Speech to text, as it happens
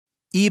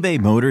eBay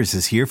Motors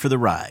is here for the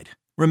ride.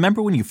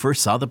 Remember when you first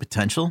saw the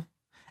potential?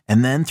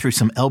 And then through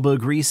some elbow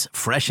grease,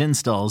 fresh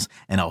installs,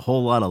 and a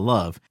whole lot of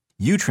love,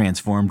 you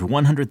transformed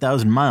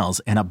 100,000 miles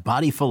and a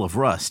body full of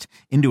rust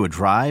into a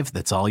drive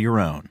that's all your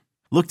own.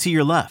 Look to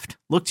your left.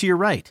 Look to your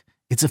right.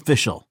 It's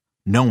official.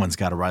 No one's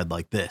got a ride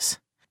like this.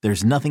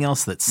 There's nothing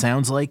else that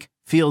sounds like,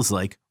 feels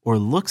like, or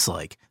looks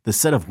like the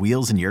set of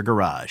wheels in your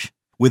garage.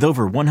 With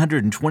over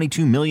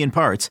 122 million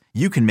parts,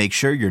 you can make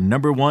sure your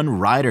number one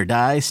ride or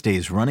die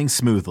stays running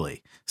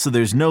smoothly. So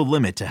there's no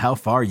limit to how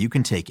far you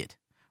can take it.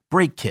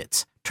 Brake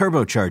kits,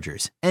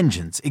 turbochargers,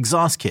 engines,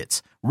 exhaust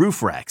kits,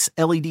 roof racks,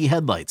 LED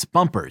headlights,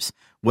 bumpers,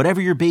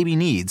 whatever your baby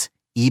needs,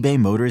 eBay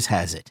Motors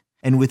has it.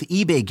 And with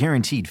eBay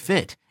Guaranteed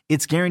Fit,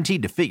 it's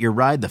guaranteed to fit your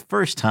ride the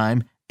first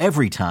time,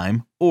 every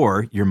time,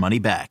 or your money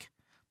back.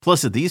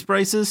 Plus at these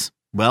prices,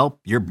 well,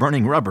 you're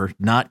burning rubber,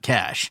 not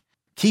cash.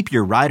 Keep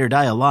your ride or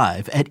die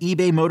alive at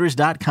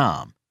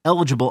ebaymotors.com.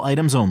 Eligible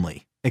items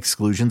only.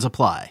 Exclusions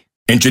apply.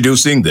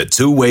 Introducing the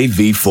Two-Way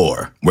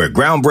V4, where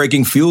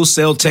groundbreaking fuel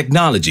cell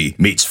technology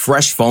meets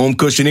fresh foam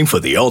cushioning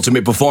for the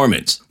ultimate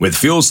performance. With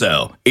Fuel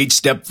Cell, each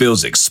step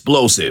feels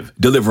explosive,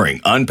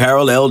 delivering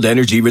unparalleled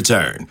energy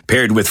return.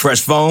 Paired with fresh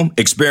foam,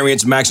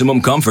 experience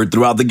maximum comfort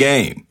throughout the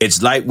game.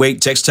 Its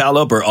lightweight textile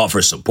upper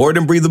offers support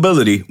and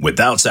breathability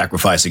without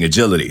sacrificing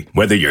agility.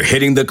 Whether you're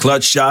hitting the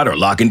clutch shot or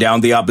locking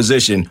down the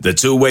opposition, the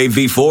Two-Way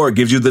V4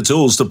 gives you the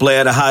tools to play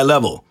at a high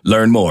level.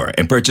 Learn more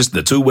and purchase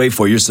the Two-Way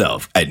for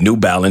yourself at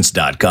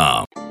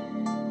newbalance.com.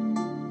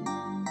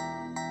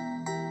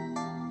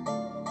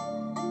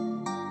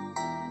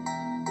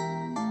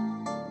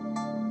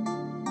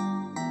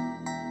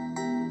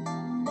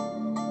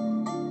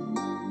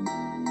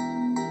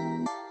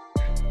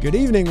 Good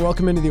evening.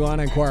 Welcome into the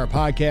Illini Inquirer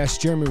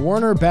podcast. Jeremy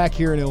Warner back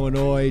here in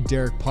Illinois.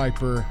 Derek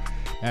Piper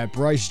at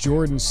Bryce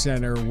Jordan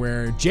Center,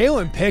 where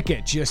Jalen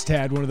Pickett just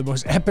had one of the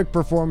most epic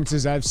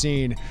performances I've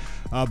seen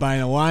by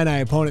an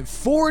Illini opponent.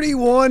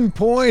 41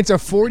 points, a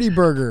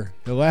 40-burger.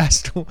 The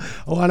last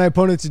Illini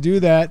opponent to do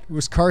that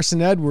was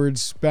Carson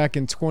Edwards back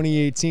in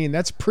 2018.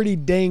 That's pretty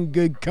dang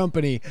good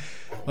company.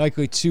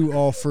 Likely two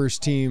all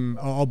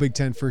Big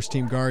Ten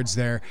first-team guards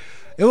there.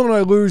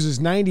 Illinois loses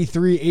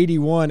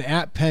 93-81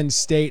 at Penn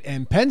State,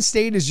 and Penn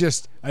State is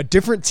just a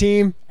different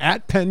team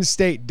at Penn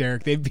State,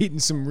 Derek. They've beaten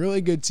some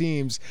really good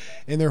teams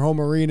in their home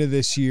arena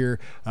this year.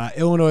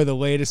 Illinois, the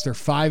latest, they're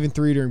 5-3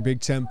 during Big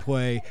Ten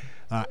play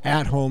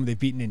at home. They've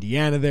beaten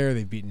Indiana there.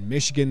 They've beaten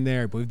Michigan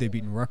there. I believe they've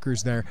beaten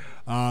Rutgers there.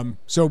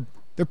 So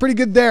they're pretty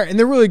good there, and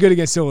they're really good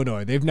against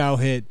Illinois. They've now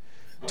hit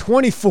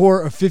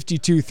 24 of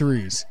 52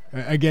 threes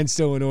against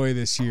Illinois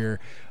this year.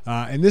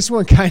 And this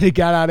one kind of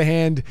got out of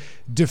hand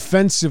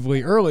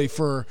defensively early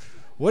for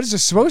what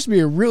is supposed to be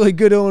a really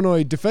good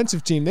Illinois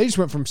defensive team. They just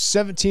went from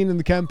 17 in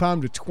the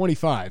KenPom to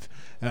 25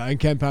 in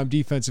KenPom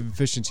defensive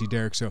efficiency,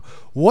 Derek. So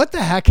what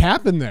the heck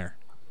happened there?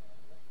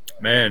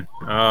 Man,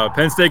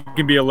 Penn State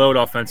can be a load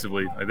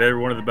offensively. They're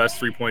one of the best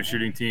three-point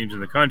shooting teams in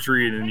the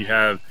country, and then you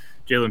have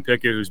Jalen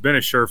Pickett, who's been a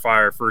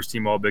surefire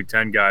first-team All-Big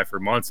Ten guy for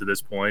months at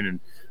this point, and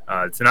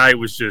tonight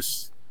was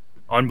just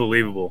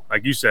unbelievable.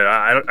 Like you said,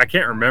 I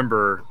can't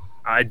remember.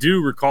 I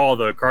do recall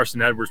the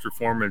Carson Edwards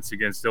performance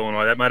against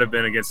Illinois. That might have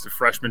been against the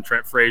freshman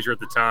Trent Frazier at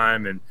the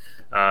time, and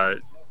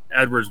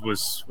Edwards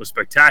was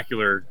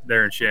spectacular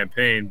there in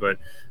Champaign. But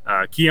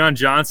Keon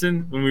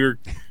Johnson, when we were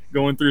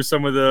going through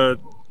some of the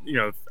 –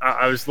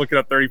 I was looking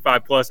up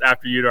 35-plus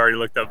after you'd already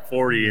looked up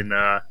 40, and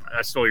I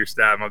stole your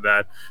stat. My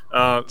bad.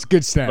 It's a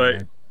good stat, but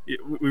man.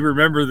 We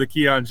remember the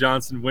Keon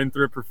Johnson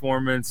Winthrop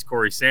performance,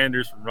 Corey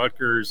Sanders from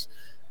Rutgers.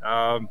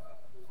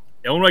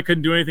 Illinois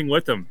couldn't do anything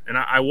with them. And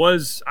I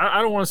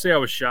don't want to say I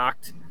was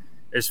shocked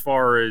as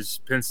far as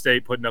Penn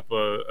State putting up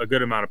a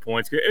good amount of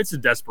points. It's a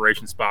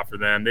desperation spot for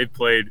them. They've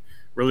played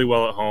really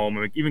well at home.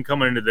 I mean, even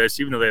coming into this,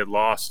 even though they had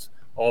lost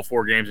all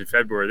 4 games in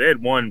February, they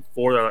had won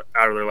 4 out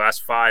of their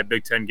last 5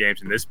 Big Ten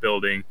games in this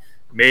building,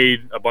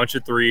 made a bunch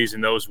of threes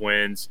in those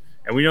wins.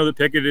 And we know that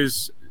Pickett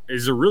is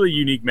a really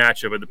unique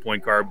matchup at the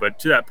point guard. But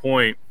to that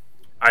point,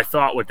 I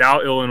thought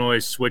without Illinois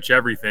switch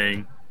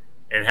everything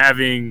and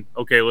having,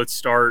 okay, let's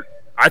start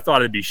 – I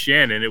thought it'd be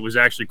Shannon. It was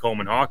actually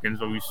Coleman Hawkins.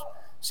 But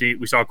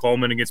we saw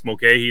Coleman against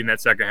Mulcahy in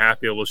that second half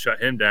be able to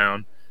shut him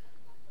down.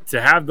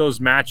 To have those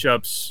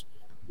matchups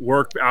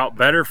work out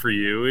better for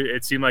you,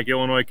 it seemed like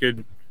Illinois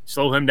could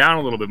slow him down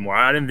a little bit more.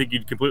 I didn't think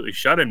you'd completely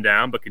shut him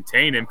down, but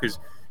contain him because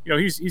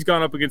he's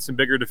gone up against some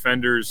bigger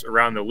defenders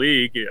around the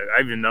league.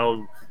 I even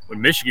know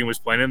when Michigan was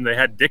playing him, they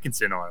had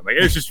Dickinson on him. Like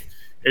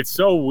it's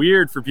so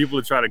weird for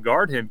people to try to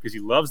guard him because he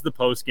loves the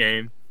post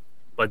game,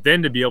 but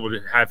then to be able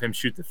to have him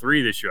shoot the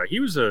three this year, like he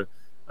was a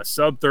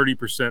sub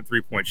 30%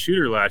 three-point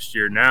shooter last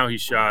year. Now he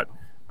shot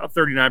about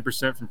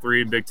 39% from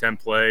three in Big Ten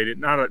play.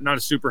 Not a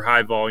super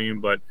high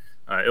volume, but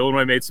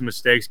Illinois made some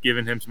mistakes,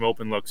 giving him some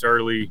open looks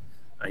early.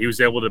 He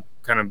was able to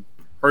kind of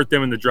hurt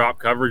them in the drop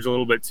coverage a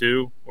little bit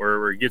too,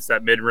 where he gets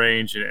that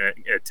mid-range and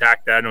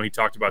attack that. I know he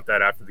talked about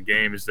that after the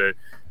game, is that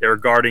they were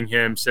guarding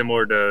him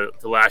similar to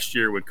last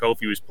year when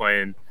Kofi was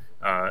playing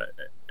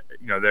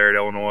there at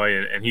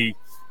Illinois, and he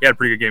had a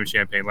pretty good game in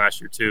Champaign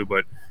last year too.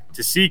 But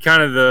to see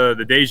kind of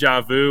the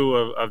deja vu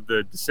of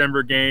the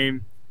December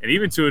game, and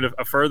even to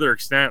a further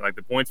extent, like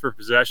the points per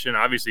possession,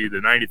 obviously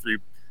the 93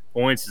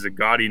 points is a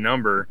gaudy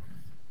number.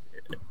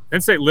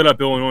 Penn State lit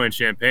up Illinois and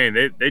Champaign.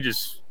 They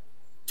just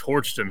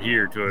torched them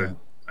here to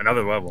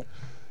another level.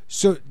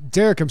 So,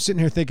 Derek, I'm sitting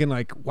here thinking,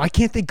 like, why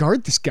can't they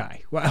guard this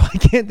guy? Why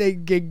can't they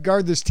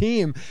guard this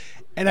team?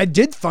 And I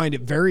did find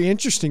it very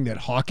interesting that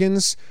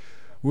Hawkins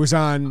was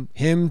on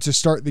him to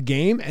start the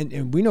game,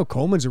 and we know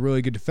Coleman's a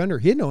really good defender.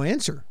 He had no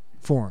answer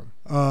for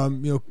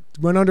him.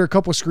 Went under a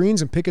couple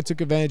screens, and Pickett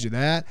took advantage of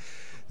that.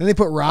 Then they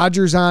put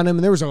Rogers on him,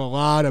 and there was a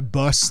lot of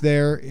busts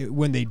there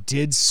when they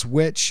did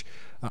switch.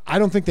 I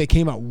don't think they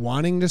came out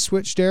wanting to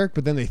switch, Derek,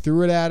 but then they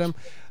threw it at him.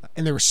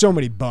 And there were so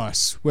many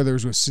busts, whether it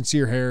was with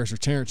Sincere Harris or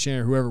Terrence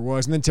Shannon or whoever it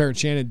was. And then Terrence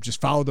Shannon just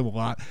followed them a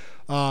lot.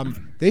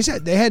 They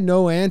said they had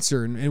no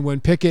answer. And when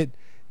Pickett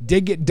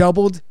did get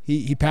doubled,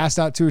 he passed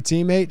out to a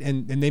teammate,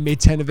 and they made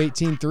 10 of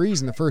 18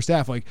 threes in the first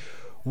half. Like,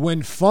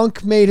 when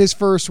Funk made his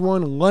first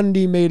one,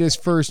 Lundy made his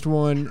first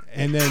one,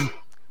 and then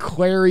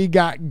Clary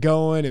got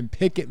going and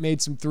Pickett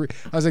made some three.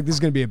 I was like, this is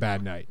going to be a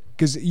bad night.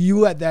 Because you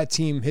let that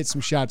team hit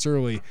some shots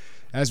early,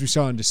 as we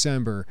saw in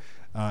December.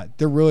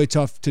 They're really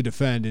tough to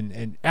defend,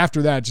 and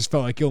after that, it just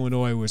felt like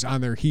Illinois was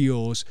on their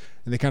heels,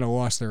 and they kind of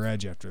lost their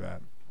edge after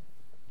that.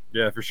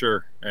 Yeah, for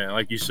sure. And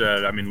like you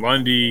said, I mean,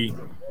 Lundy,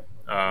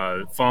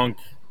 Funk,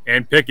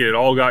 and Pickett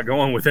all got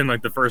going within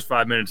like the first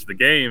 5 minutes of the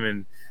game,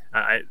 and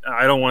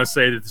I don't want to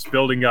say that this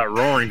building got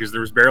roaring because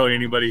there was barely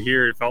anybody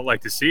here. It felt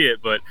like to see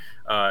it, but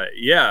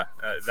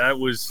that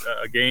was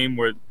a game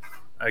where,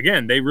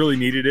 again, they really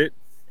needed it,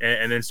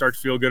 and then start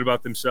to feel good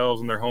about themselves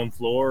on their home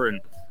floor,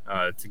 and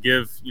to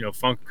give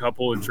Funk a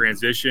couple in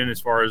transition as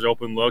far as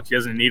open looks. He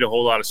doesn't need a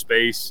whole lot of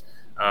space.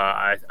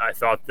 I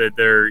thought that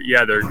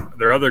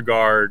their other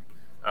guard,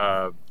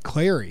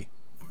 Clary.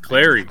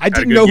 I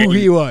didn't know who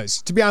he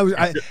was, to be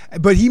honest.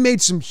 But he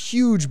made some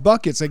huge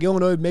buckets. Like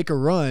Illinois would make a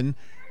run,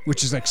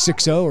 which is like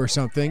 6-0 or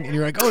something, and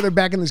you're like, oh, they're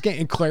back in this game.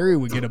 And Clary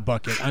would get a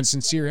bucket on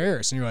Sincere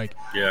Harris, and you're like,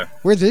 yeah,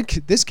 where did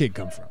this kid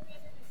come from?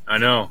 I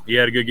know. He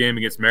had a good game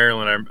against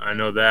Maryland. I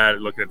know that,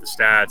 looking at the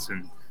stats.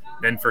 And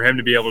then for him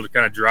to be able to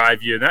kind of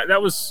drive you,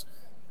 that was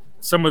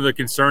some of the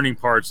concerning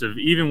parts of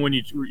even when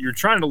you're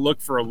trying to look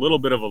for a little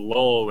bit of a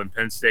lull in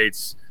Penn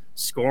State's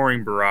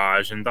scoring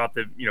barrage, and thought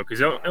that,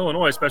 because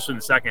Illinois, especially in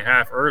the second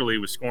half early,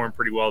 was scoring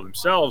pretty well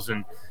themselves.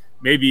 And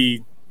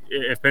maybe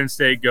if Penn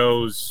State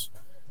goes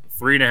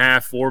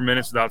 3.5, 4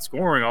 minutes without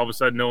scoring, all of a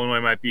sudden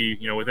Illinois might be,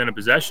 within a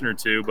possession or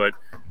two. But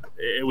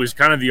it was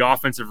kind of the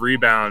offensive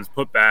rebounds,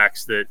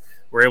 putbacks that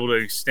were able to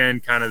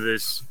extend kind of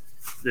this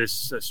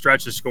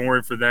stretch of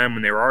scoring for them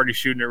when they were already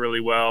shooting it really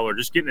well, or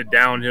just getting a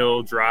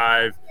downhill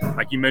drive.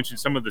 Like you mentioned,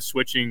 some of the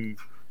switching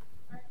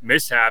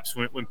mishaps.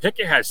 When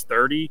Pickett has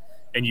 30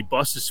 and you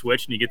bust a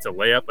switch and he gets a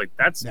layup, like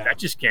that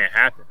just can't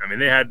happen. I mean,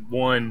 they had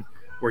one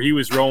where he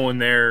was rolling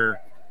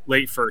there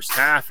late first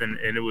half, and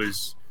it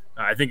was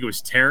I think it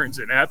was Terrence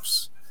and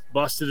Epps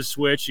busted a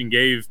switch and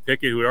gave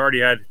Pickett, who had already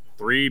had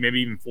 3,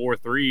 maybe even 4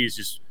 threes,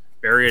 just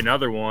bury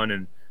another one.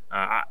 And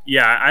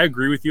I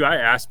agree with you. I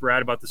asked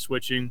Brad about the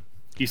switching.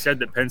 He said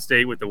that Penn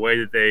State, with the way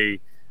that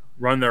they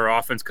run their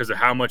offense, because of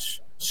how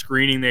much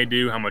screening they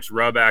do, how much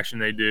rub action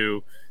they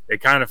do,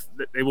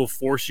 they will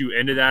force you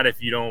into that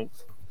if you don't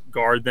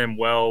guard them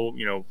well,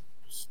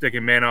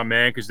 sticking man on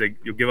man, because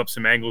you'll give up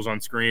some angles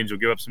on screens, you'll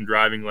give up some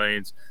driving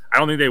lanes. I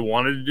don't think they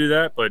wanted to do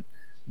that, but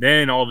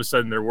then all of a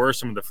sudden there were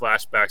some of the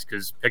flashbacks,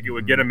 because Pickett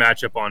would get a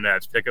matchup on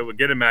Epps, Pickett would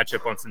get a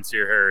matchup on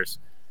Sincere Harris,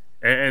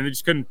 and they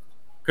just couldn't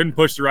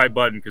push the right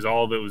button because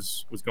all of it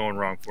was going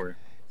wrong for you.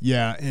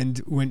 Yeah, and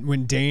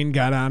when Dane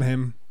got on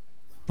him,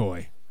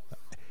 boy,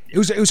 it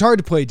was hard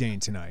to play Dane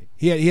tonight.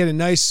 He had a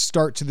nice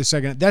start to the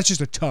second. That's just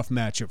a tough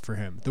matchup for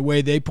him, the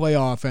way they play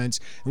offense.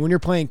 And when you're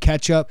playing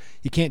catch up,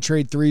 you can't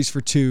trade threes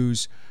for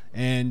twos.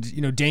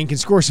 And Dane can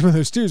score some of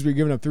those twos, but you're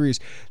giving up threes.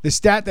 The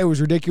stat that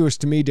was ridiculous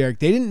to me, Derek,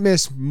 they didn't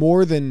miss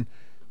more than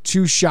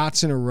 2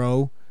 shots in a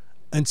row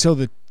until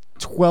the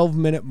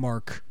 12-minute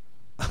mark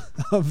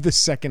of the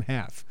second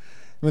half,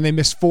 when they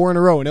missed 4 in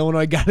a row and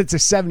Illinois got it to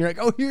 7. You're like,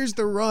 oh, here's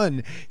the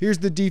run. Here's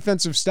the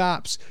defensive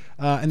stops.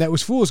 And that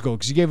was fool's gold,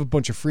 because you gave a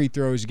bunch of free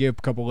throws. You gave up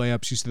a couple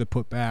layups. You said the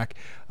putback.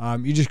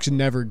 You just could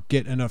never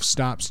get enough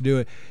stops to do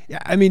it. Yeah,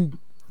 I mean,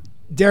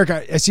 Derek,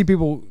 I see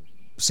people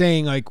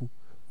saying, like,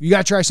 you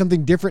got to try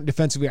something different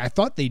defensively. I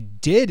thought they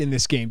did in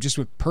this game, just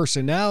with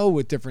personnel,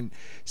 with different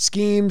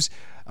schemes.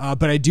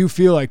 But I do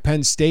feel like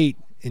Penn State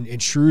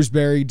and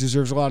Shrewsbury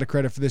deserves a lot of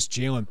credit for this.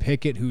 Jalen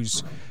Pickett,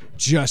 who's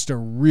just a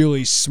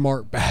really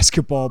smart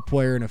basketball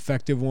player, an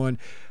effective one.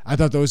 I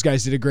thought those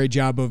guys did a great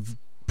job of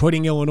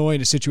putting Illinois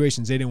into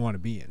situations they didn't want to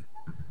be in.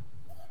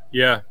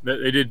 Yeah,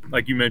 they did,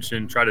 like you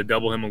mentioned, try to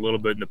double him a little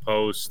bit in the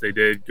post. They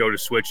did go to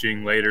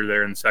switching later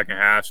there in the second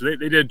half. So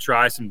they did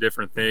try some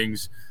different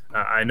things.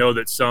 I know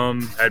that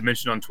some had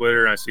mentioned on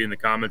Twitter, and I see in the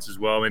comments as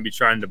well, maybe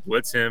trying to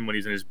blitz him when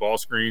he's in his ball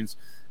screens,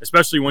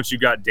 especially once you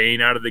got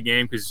Dane out of the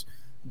game, because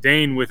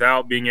Dane,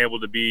 without being able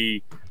to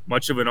be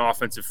much of an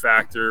offensive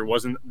factor,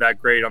 wasn't that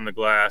great on the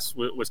glass,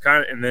 was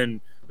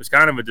was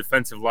kind of a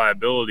defensive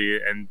liability,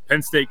 and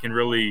Penn State can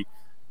really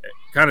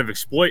kind of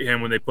exploit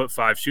him when they put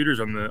 5 shooters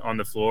on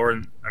the floor.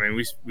 And I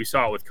mean, we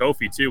saw it with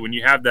Kofi too. When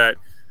you have that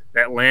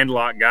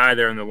landlocked guy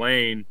there in the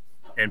lane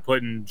and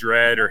putting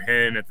Dredd or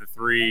Hen at the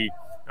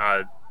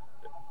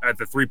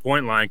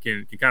 3-point line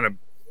can kind of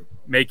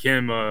make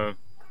him a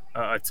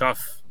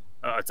tough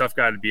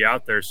guy to be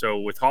out there. So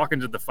with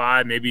Hawkins at the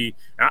 5, maybe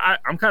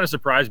I'm kind of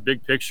surprised.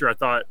 Big picture, I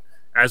thought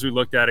as we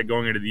looked at it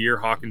going into the year,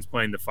 Hawkins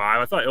playing the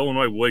 5. I thought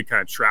Illinois would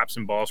kind of trap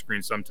some ball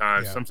screens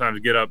sometimes. Yeah. Sometimes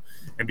get up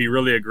and be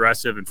really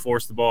aggressive and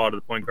force the ball out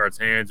of the point guard's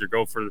hands or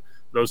go for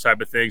those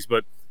type of things.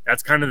 But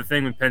that's kind of the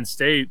thing with Penn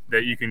State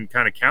that you can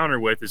kind of counter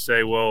with is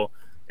say, well,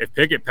 if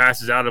Pickett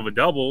passes out of a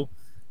double,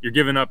 you're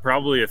giving up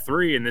probably a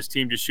 3, and this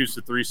team just shoots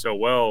the 3 so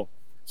well.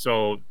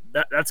 So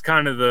that's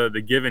kind of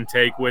the give and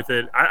take with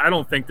it. I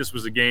don't think this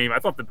was a game. I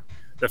thought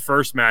the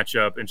first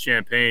matchup in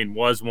Champaign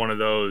was one of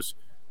those.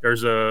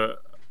 There's a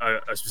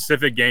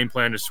specific game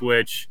plan to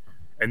switch,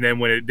 and then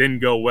when it didn't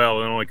go well,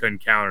 Illinois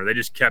couldn't counter. They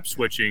just kept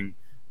switching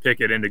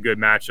Pickett into good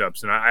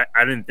matchups, and I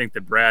didn't think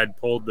that Brad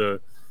pulled a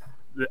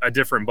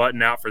different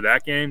button out for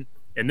that game.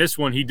 And this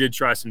one, he did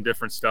try some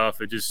different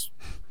stuff. It just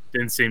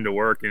didn't seem to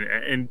work,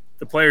 and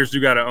the players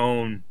do got to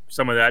own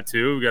some of that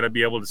too. We got to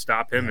be able to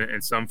stop him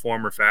in some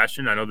form or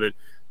fashion. I know that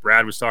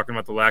Brad was talking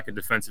about the lack of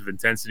defensive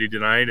intensity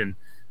tonight, and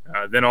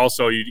then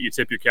also you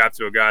tip your cap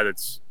to a guy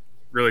that's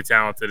really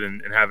talented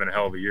and having a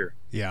hell of a year.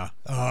 Yeah.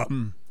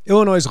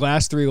 Illinois'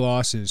 last 3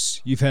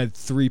 losses, you've had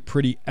 3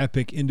 pretty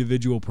epic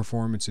individual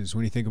performances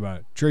when you think about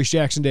it. Trace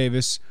Jackson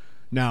Davis.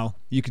 Now,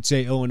 you could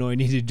say Illinois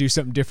needed to do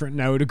something different,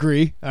 and I would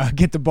agree.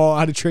 Get the ball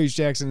out of Trace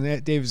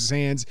Jackson Davis'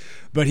 hands,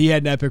 but he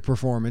had an epic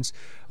performance.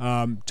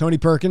 Tony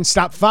Perkins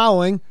stopped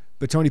fouling,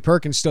 but Tony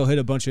Perkins still hit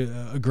a bunch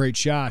of great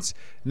shots.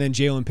 And then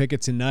Jalen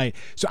Pickett tonight.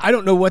 So I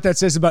don't know what that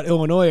says about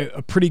Illinois,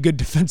 a pretty good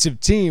defensive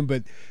team,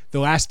 but the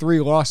last 3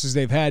 losses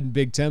they've had in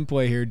Big Ten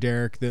play here,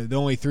 Derek, the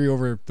only 3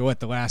 over the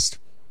last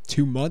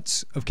 2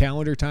 months of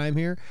calendar time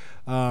here,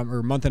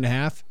 or month and a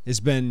half, has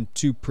been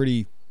 2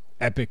 pretty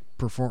epic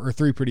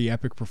 3 pretty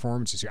epic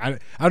performances here. I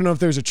don't know if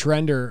there's a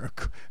trend or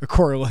a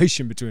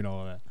correlation between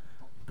all of that.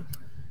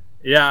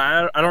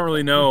 Yeah, I don't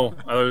really know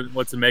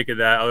what to make of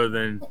that other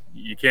than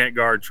you can't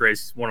guard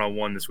Trace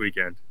one-on-one this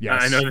weekend.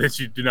 Yes. I know that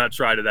you do not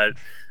try to that.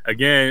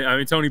 Again, I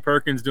mean, Tony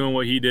Perkins doing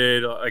what he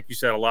did, like you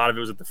said, a lot of it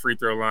was at the free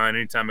throw line.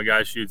 Anytime a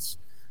guy shoots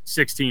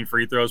 16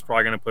 free throws,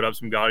 probably going to put up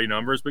some gaudy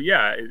numbers. But,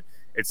 yeah,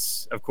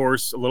 it's, of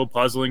course, a little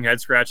puzzling,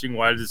 head-scratching.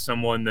 Why does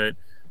someone that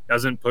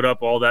doesn't put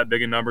up all that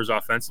big of numbers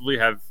offensively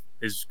have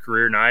his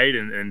career night,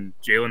 and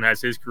Jalen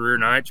has his career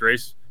night,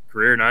 Trace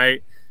career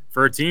night,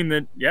 for a team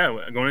that,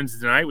 going into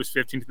tonight was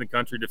 15th in the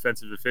country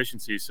defensive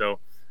efficiency. So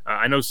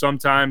I know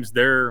sometimes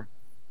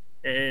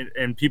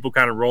and people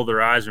kind of roll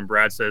their eyes when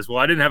Brad says, well,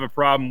 I didn't have a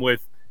problem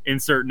with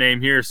insert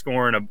name here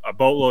scoring a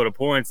boatload of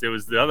points. It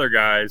was the other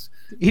guys.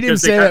 He didn't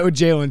say that with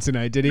Jalen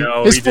tonight, did he?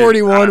 No, his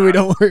 41 we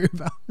don't worry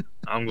about.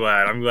 I'm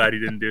glad he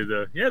didn't do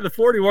the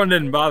 41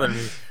 didn't bother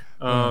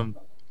me.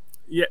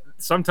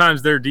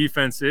 Sometimes their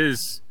defense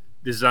is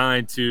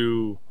designed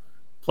to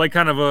play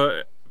kind of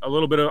a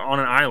little bit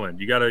on an island.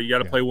 You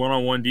gotta play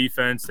one-on-one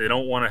defense. They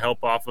don't want to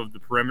help off of the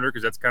perimeter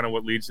because that's kind of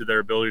what leads to their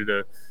ability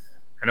to,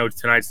 I know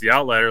tonight's the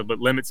outlier, but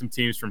limit some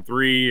teams from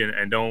 3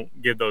 and don't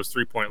give those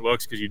 3-point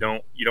looks because you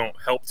don't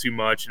help too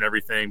much and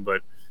everything.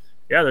 But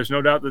yeah, there's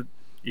no doubt that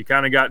you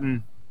kind of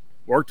gotten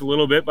worked a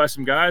little bit by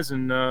some guys,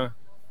 and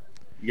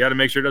you got to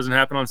make sure it doesn't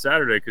happen on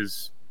Saturday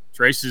because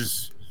Trace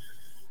is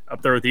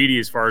up there with Edey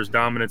as far as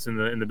dominance in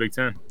the Big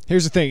Ten.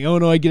 Here's the thing.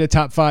 Illinois get a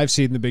top 5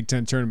 seed in the Big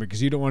Ten tournament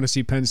because you don't want to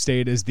see Penn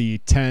State as the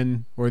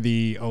 10 or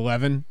the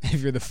 11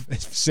 if you're the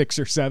 6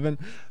 or 7.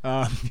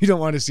 You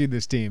don't want to see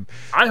this team.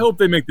 I hope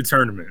they make the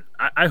tournament.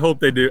 I hope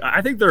they do.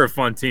 I think they're a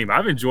fun team.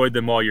 I've enjoyed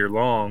them all year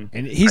long.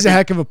 And he's a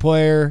heck of a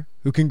player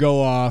who can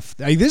go off.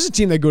 This is a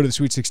team that go to the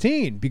Sweet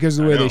 16 because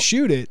of the way they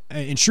shoot it.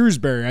 And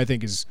Shrewsbury, I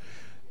think, is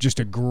just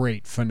a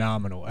great,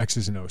 phenomenal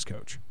X's and O's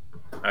coach.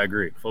 I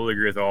agree. Fully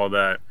agree with all of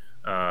that.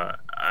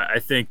 I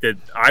think that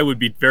I would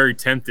be very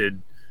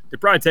tempted to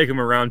probably take them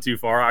around too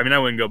far. I mean, I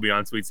wouldn't go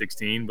beyond Sweet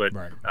 16, but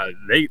right.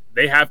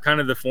 They have kind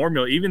of the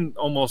formula, even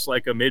almost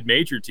like a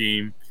mid-major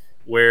team,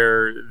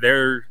 where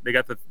they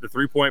got the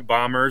 3-point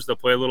bombers. They'll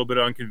play a little bit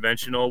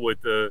unconventional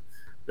with the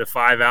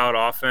 5-out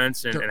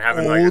offense and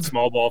having like a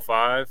small ball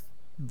 5.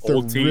 They're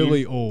old team.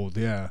 Really old,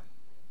 yeah.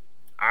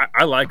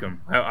 I like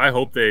them. I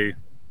hope they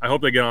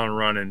get on a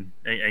run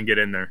and get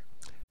in there.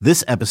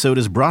 This episode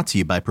is brought to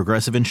you by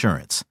Progressive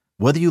Insurance.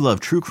 Whether you love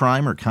true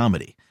crime or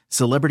comedy,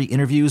 celebrity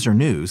interviews or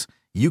news,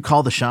 you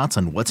call the shots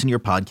on what's in your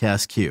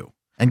podcast queue.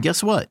 And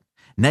guess what?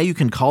 Now you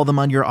can call them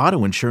on your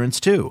auto insurance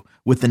too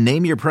with the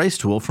Name Your Price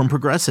tool from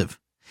Progressive.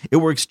 It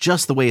works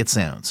just the way it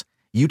sounds.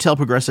 You tell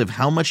Progressive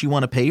how much you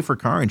want to pay for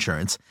car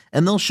insurance,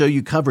 and they'll show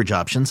you coverage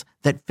options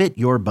that fit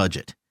your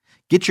budget.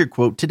 Get your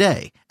quote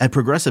today at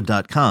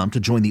Progressive.com to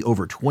join the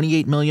over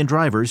 28 million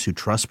drivers who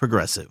trust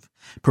Progressive.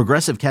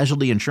 Progressive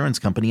Casualty Insurance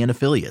Company and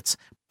Affiliates.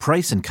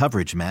 Price and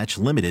coverage match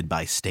limited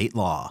by state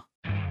law.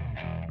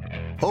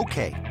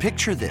 Okay,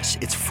 picture this.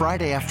 It's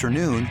Friday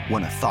afternoon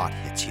when a thought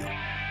hits you.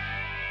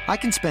 I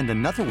can spend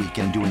another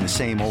weekend doing the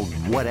same old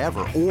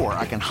whatever, or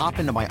I can hop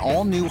into my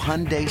all-new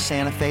Hyundai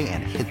Santa Fe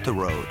and hit the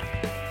road.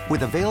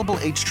 With available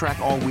H-Track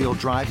all-wheel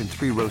drive and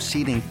 3-row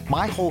seating,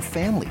 my whole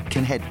family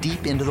can head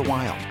deep into the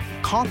wild.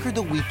 Conquer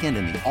the weekend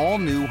in the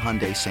all-new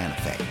Hyundai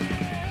Santa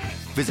Fe.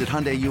 Visit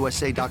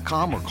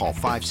HyundaiUSA.com or call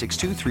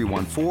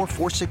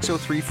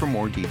 562-314-4603 for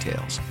more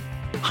details.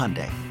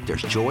 Hyundai,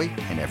 there's joy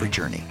in every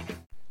journey.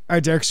 All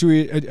right, Derek, should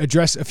we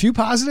address a few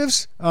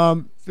positives?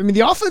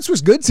 The offense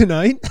was good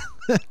tonight.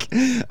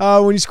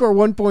 When you score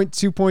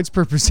 1.2 points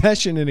per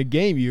possession in a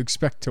game, you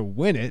expect to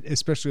win it,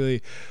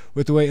 especially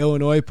with the way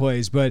Illinois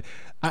plays. But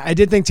I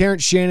did think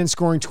Terrence Shannon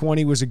scoring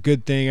 20 was a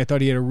good thing. I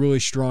thought he had a really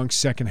strong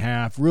second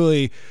half,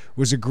 really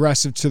was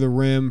aggressive to the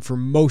rim for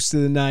most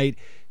of the night.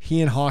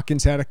 He and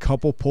Hawkins had a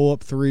couple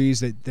pull-up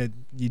threes that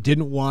you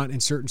didn't want in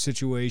certain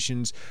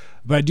situations.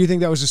 But I do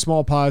think that was a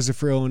small positive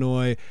for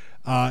Illinois.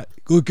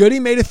 Luke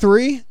Goody made a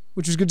three,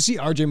 which was good to see.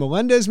 RJ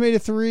Melendez made a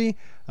three,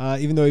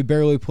 even though he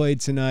barely played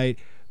tonight.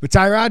 But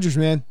Ty Rodgers,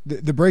 man,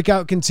 the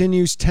breakout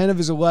continues. 10 of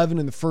his 11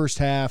 in the first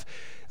half.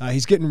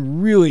 He's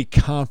getting really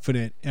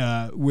confident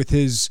with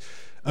his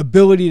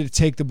ability to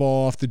take the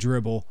ball off the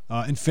dribble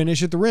and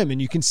finish at the rim.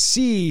 And you can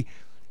see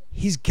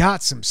he's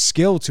got some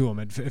skill to him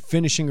at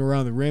finishing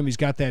around the rim. He's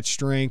got that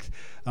strength.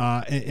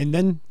 And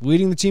then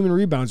leading the team in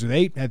rebounds with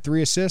 8, had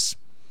 3 assists.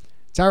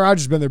 Ty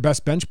Rodgers has been their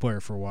best bench player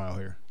for a while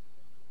here.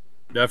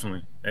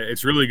 Definitely.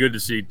 It's really good to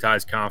see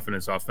Ty's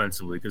confidence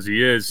offensively because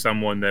he is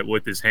someone that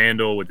with his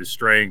handle, with his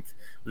strength,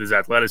 with his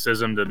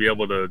athleticism to be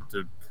able to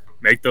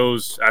make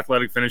those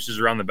athletic finishes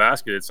around the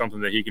basket, it's something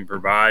that he can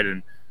provide.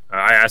 And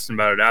I asked him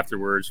about it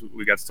afterwards.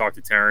 We got to talk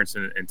to Terrence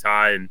and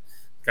Ty and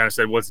kind of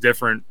said what's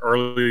different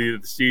early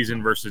in the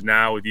season versus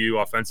now with you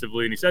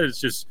offensively. And he said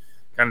it's just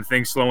kind of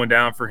things slowing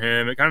down for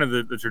him. It kind of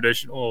the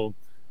traditional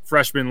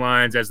freshman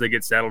lines as they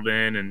get settled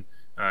in. And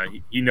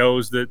he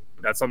knows that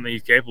that's something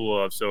he's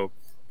capable of. So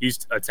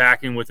he's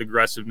attacking with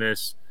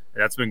aggressiveness.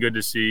 That's been good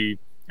to see.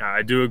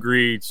 I do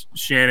agree,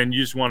 Shannon,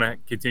 you just want to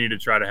continue to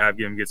try to have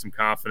him get some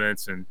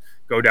confidence and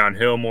go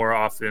downhill more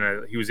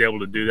often. He was able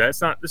to do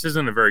that. This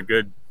isn't a very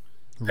good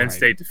Penn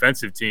State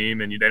defensive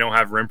team, and they don't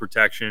have rim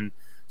protection.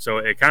 So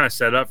it kind of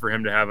set up for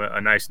him to have a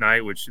nice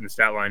night, which in the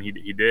stat line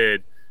he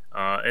did.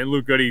 And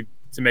Luke Goody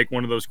to make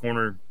one of those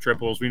corner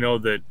triples. We know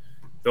that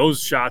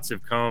those shots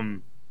have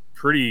come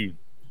pretty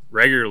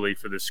regularly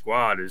for this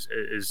squad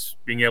is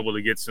being able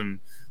to get some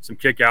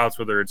kickouts,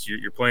 whether it's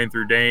you're playing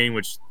through Dane,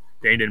 which –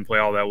 Dane didn't play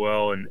all that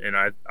well, and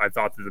I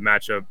thought that the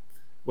matchup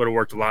would have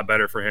worked a lot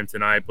better for him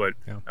tonight. But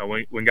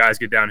when guys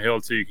get downhill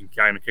too, you can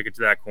kind of kick it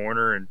to that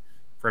corner, and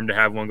for him to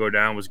have one go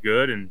down was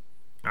good. And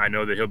I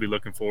know that he'll be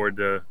looking forward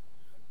to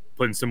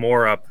putting some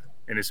more up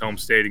in his home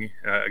state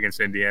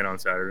against Indiana on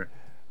Saturday.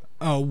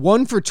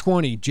 1 for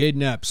 20,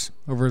 Jaden Epps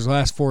over his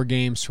last 4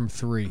 games from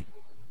 3.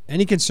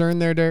 Any concern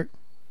there, Derek?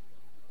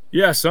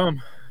 Yeah,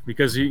 some,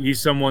 because he's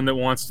someone that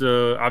wants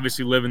to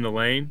obviously live in the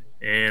lane,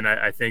 and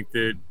I think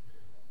that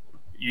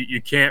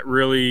you can't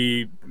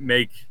really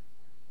make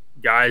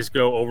guys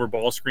go over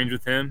ball screens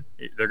with him.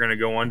 They're going to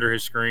go under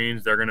his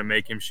screens. They're going to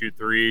make him shoot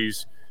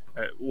threes.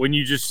 When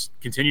you just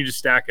continue to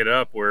stack it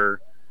up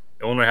where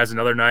Illinois has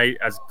another night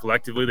as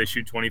collectively they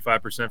shoot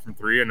 25% from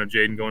 3. I know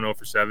Jaden going 0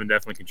 for 7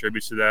 definitely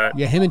contributes to that.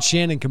 Yeah, him and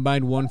Shannon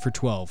combined 1 for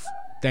 12.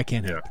 That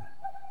can't happen.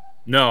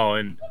 No,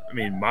 and I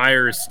mean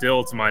Meyer is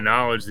still, to my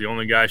knowledge, the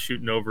only guy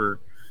shooting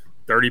over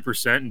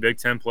 30% in Big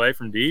Ten play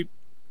from deep,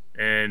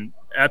 and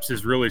Epps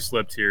has really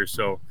slipped here.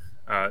 So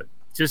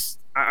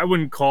I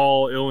wouldn't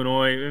call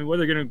Illinois,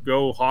 whether they're going to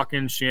go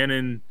Hawkins,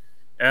 Shannon,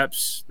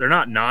 Epps. They're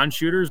not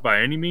non-shooters by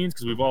any means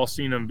because we've all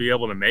seen them be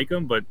able to make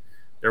them, but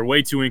they're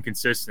way too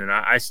inconsistent.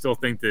 I still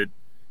think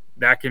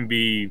that can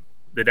be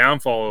the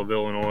downfall of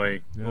Illinois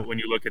when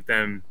you look at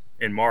them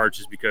in March,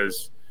 is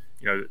because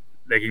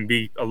they can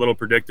be a little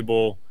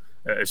predictable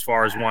as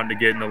far as wanting to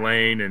get in the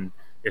lane. And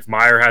if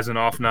Meyer has an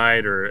off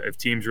night or if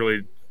teams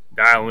really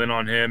dial in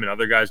on him and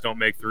other guys don't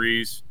make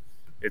threes,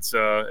 it's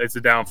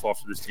a downfall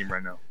for this team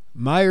right now.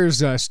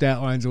 Meyer's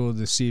stat line's a little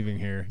deceiving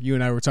here. You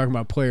and I were talking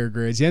about player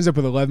grades. He ends up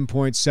with 11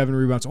 points, 7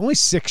 rebounds, only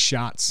 6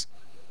 shots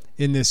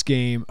in this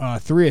game,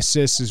 3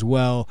 assists as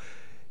well.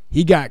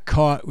 He got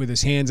caught with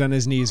his hands on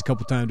his knees a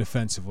couple times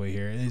defensively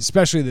here,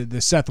 especially the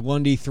Seth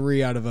Lundy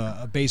 3 out of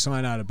a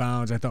baseline out of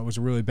bounds. I thought was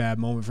a really bad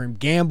moment for him.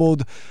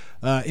 Gambled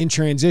in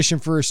transition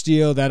for a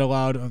steal. That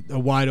allowed a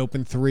wide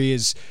open 3.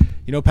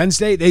 Penn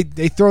State,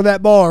 they throw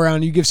that ball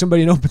around. You give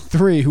somebody an open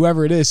 3,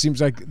 whoever it is,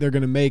 seems like they're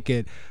going to make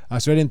it.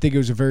 So I didn't think it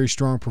was a very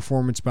strong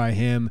performance by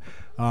him.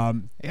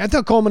 I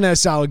thought Coleman had a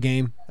solid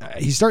game.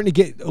 He's starting to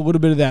get a little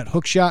bit of that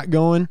hook shot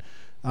going.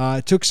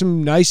 Took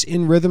some nice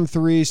in-rhythm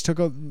threes, took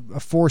a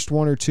forced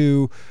 1 or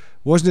 2.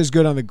 Wasn't as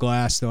good on the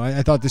glass, though.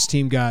 I thought this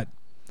team got,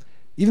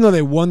 even though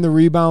they won the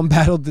rebound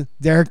battle,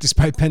 Derek,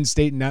 despite Penn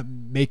State not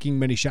making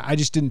many shots, I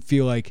just didn't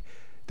feel like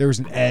there was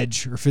an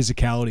edge or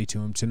physicality to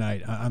them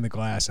tonight on the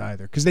glass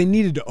either, because they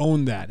needed to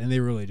own that, and they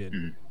really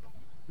didn't.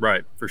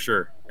 Right, for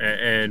sure.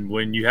 And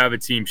when you have a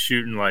team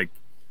shooting like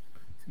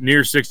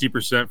near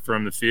 60%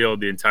 from the field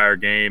the entire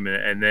game,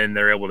 and then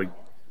they're able to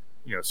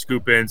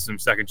scoop in some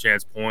second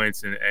chance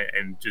points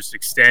and just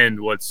extend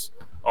what's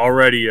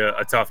already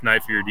a tough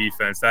night for your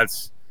defense.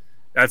 That's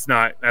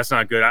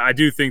not good. I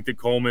do think that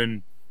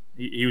Coleman,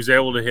 he was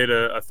able to hit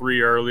a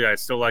three early. I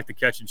still like the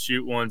catch and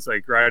shoot ones,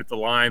 like right at the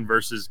line,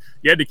 versus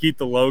you had to keep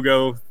the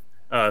logo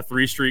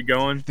 3 streak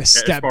going. The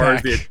step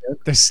back,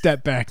 the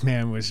step back,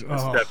 man, was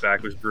step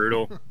back was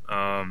brutal.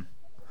 The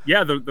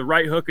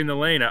right hook in the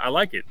lane, I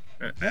like it.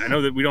 I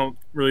know that we don't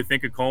really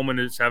think of Coleman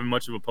as having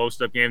much of a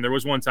post-up game. There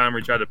was one time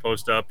where he tried to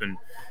post up and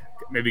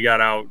maybe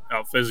got out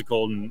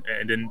physical and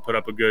didn't put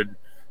up a good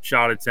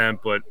shot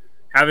attempt, but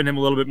having him a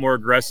little bit more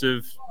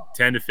aggressive,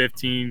 10 to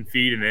 15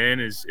 feet and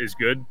in is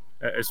good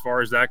as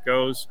far as that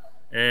goes.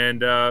 And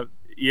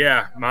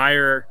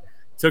Meyer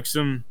took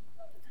some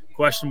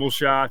questionable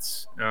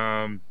shots.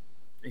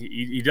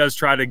 He does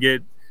try to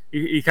get –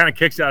 he kind of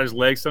kicks out his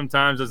legs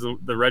sometimes as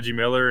the Reggie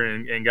Miller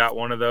and got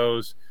one of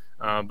those.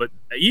 But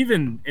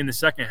even in the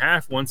second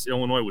half, once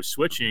Illinois was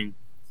switching,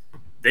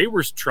 they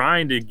were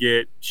trying to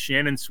get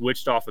Shannon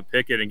switched off of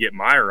Pickett and get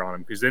Meyer on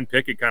him, because then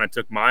Pickett kind of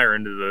took Meyer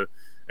into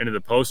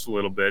the post a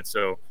little bit.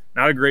 So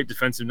not a great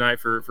defensive night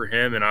for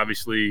him, and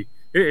obviously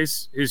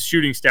his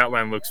shooting stat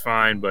line looks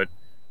fine, but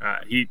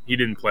he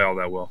didn't play all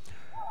that well.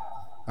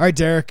 All right,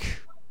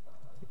 Derek.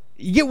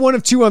 You get 1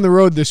 of 2 on the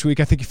road this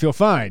week, I think you feel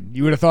fine.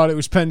 You would have thought it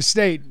was Penn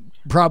State,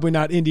 probably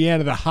not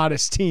Indiana, the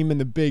hottest team in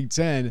the Big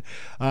Ten.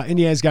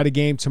 Indiana's got a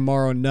game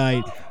tomorrow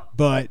night,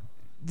 but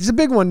it's a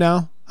big one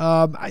now.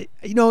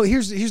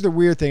 Here's the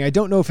weird thing. I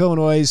don't know if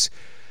Illinois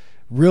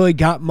really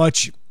got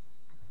much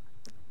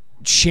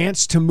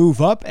chance to move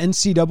up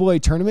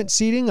NCAA tournament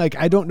seeding. Like,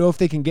 I don't know if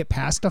they can get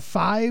past a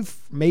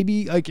 5,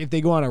 maybe like if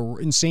they go on an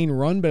insane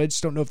run, but I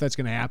just don't know if that's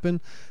going to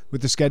happen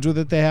with the schedule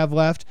that they have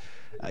left.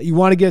 You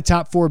want to get a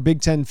top 4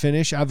 Big Ten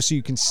finish. Obviously,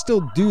 you can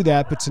still do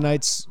that, but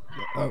tonight's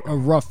a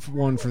rough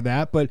one for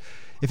that. But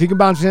if you can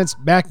bounce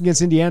back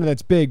against Indiana,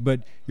 that's big.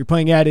 But you're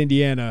playing at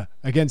Indiana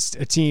against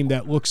a team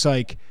that looks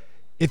like,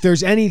 if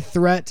there's any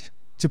threat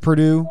to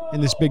Purdue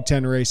in this Big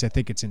Ten race, I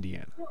think it's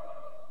Indiana.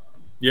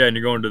 Yeah, and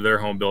you're going to their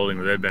home building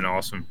where they've been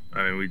awesome.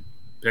 I mean,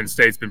 Penn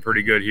State's been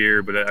pretty good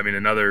here, but I mean,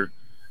 another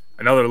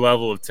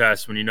level of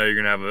test when you know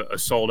you're going to have a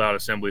sold-out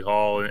Assembly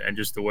Hall, and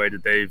just the way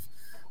that they've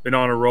been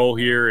on a roll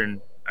here. And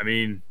I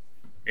mean,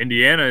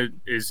 Indiana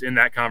is in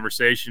that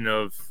conversation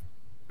of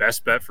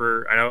best bet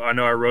for. I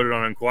know I wrote it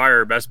on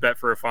Enquirer, best bet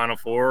for a Final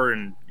Four.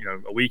 And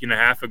a week and a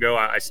half ago,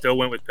 I still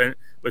went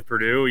with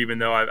Purdue, even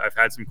though I've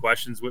had some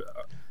questions with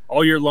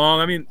all year long.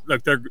 I mean,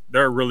 look, they're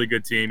a really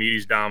good team.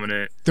 Edey's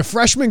dominant. The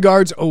freshman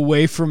guards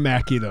away from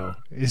Mackey, though,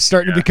 is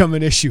starting to become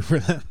an issue for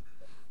them.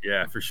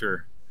 Yeah, for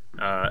sure.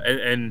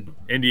 And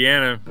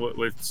Indiana,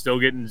 with still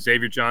getting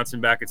Xavier Johnson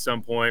back at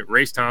some point.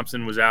 Race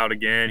Thompson was out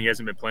again. He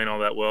hasn't been playing all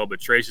that well, but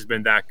Trace has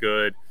been that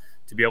good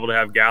to be able to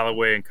have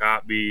Galloway and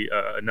Kopp be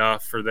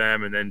enough for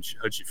them, and then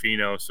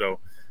Hood-Schifino. So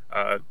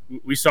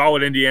we saw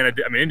what Indiana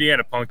did. I mean,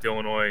 Indiana punked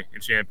Illinois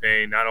in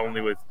Champaign, not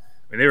only with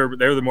 – I mean,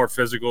 they were the more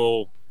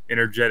physical,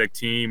 energetic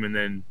team, and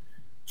then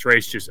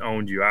Trace just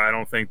owned you. I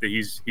don't think that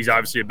he's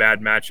obviously a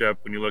bad matchup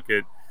when you look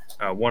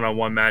at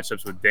one-on-one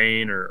matchups with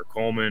Dane or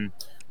Coleman.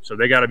 So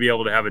they got to be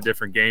able to have a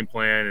different game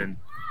plan, and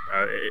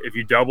if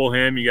you double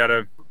him, you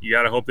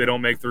gotta hope they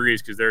don't make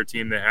threes, because they're a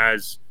team that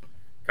has,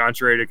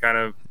 contrary to kind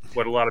of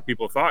what a lot of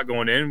people thought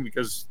going in,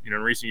 because in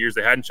recent years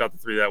they hadn't shot the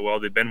three that well.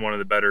 They've been one of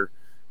the better,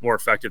 more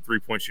effective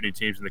 3-point shooting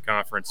teams in the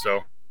conference.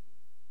 So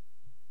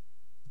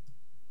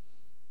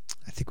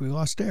I think we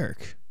lost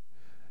Derek.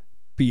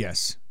 But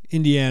yes,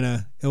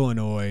 Indiana,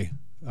 Illinois.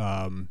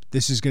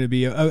 This is going to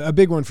be a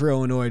big one for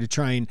Illinois to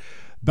try and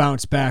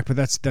bounce back, but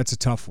that's a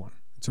tough one.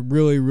 It's a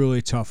really,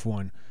 really tough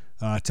one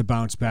to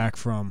bounce back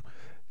from,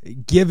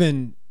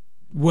 given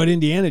what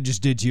Indiana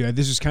just did to you.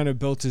 This was kind of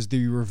built as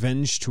the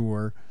revenge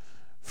tour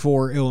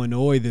for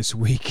Illinois this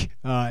week,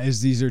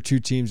 as these are two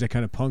teams that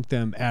kind of punked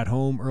them at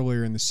home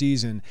earlier in the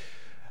season.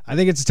 I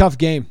think it's a tough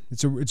game.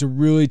 It's a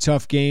really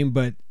tough game,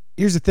 but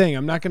here's the thing.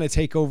 I'm not going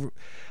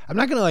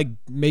to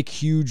make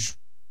huge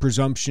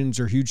presumptions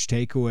or huge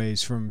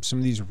takeaways from some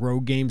of these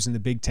road games in the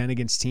Big Ten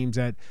against teams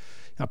that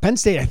Penn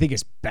State, I think,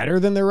 is better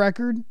than their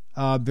record.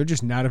 They're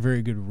just not a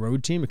very good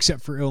road team,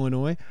 except for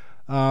Illinois.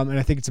 And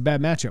I think it's a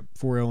bad matchup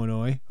for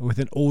Illinois with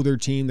an older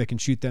team that can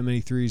shoot that many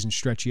threes and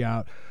stretch you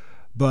out.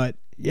 But,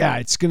 yeah,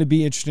 it's going to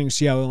be interesting to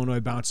see how Illinois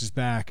bounces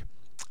back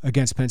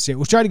against Penn State.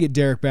 We'll try to get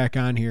Derek back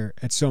on here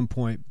at some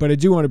point. But I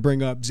do want to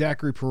bring up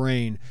Zachary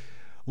Perrine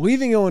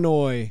leaving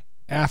Illinois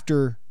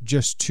after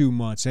just 2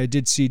 months. I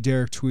did see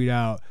Derek tweet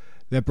out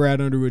that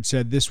Brad Underwood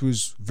said this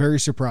was very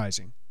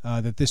surprising,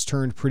 that this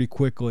turned pretty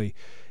quickly.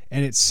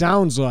 And it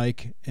sounds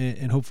like,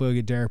 and hopefully I'll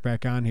get Derek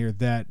back on here,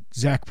 that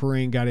Zach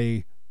Perrine got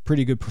a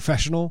pretty good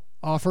professional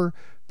offer,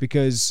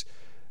 because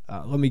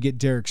let me get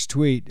Derek's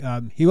tweet.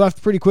 He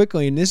left pretty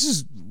quickly, and this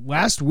is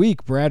last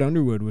week. Brad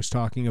Underwood was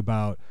talking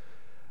about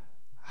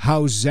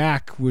how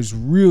Zach was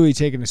really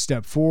taking a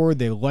step forward.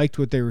 They liked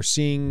what they were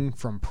seeing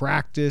from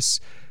practice,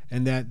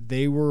 and that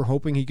they were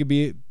hoping he could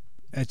be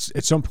at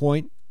some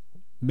point,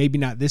 maybe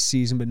not this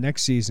season, but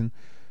next season,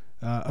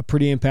 a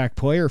pretty impact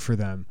player for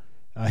them.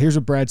 Here's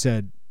what Brad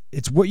said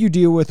it's what you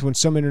deal with when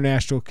some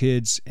international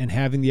kids and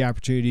having the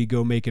opportunity to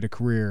go make it a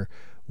career,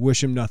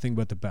 wish him nothing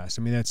but the best.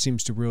 I mean, that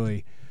seems to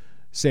really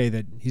say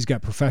that he's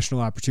got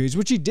professional opportunities,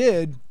 which he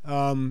did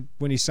when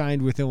he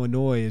signed with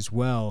Illinois as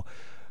well.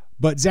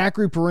 But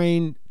Zachary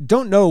Perrine,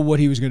 don't know what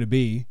he was going to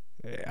be.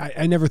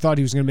 I never thought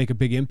he was going to make a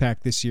big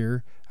impact this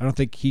year. I don't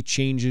think he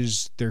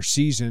changes their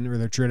season or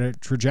their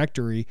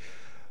trajectory,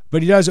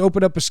 but he does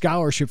open up a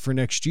scholarship for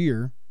next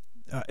year.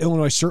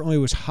 Illinois certainly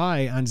was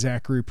high on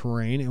Zachary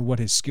Perrine and what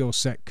his skill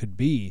set could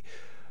be,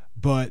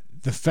 but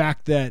the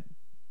fact that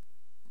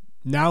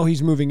now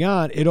he's moving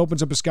on, it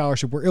opens up a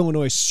scholarship where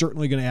Illinois is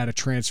certainly going to add a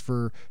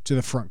transfer to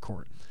the front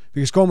court,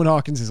 because Coleman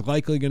Hawkins is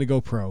likely going to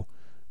go pro,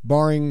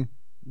 barring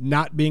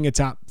not being a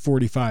top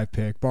 45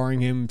 pick,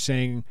 barring him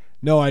saying,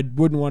 no, I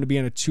wouldn't want to be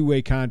on a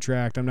two-way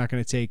contract, I'm not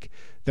going to take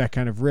that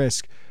kind of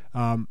risk.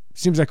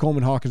 Seems like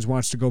Coleman Hawkins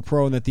wants to go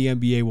pro and that the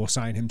NBA will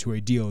sign him to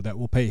a deal that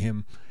will pay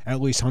him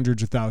at least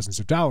hundreds of thousands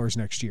of dollars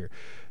next year.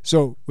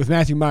 So with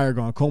Matthew Mayer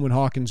gone, Coleman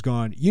Hawkins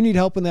gone, you need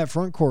help in that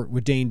front court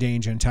with Dane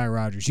Dange and Ty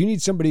Rodgers. You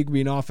need somebody who can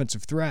be an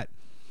offensive threat.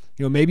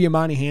 You know, maybe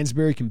Imani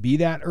Hansberry can be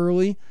that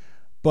early,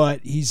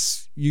 but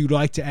you'd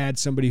like to add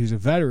somebody who's a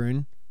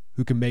veteran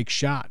who can make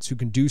shots, who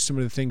can do some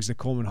of the things that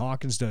Coleman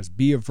Hawkins does,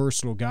 be a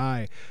versatile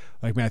guy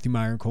like Matthew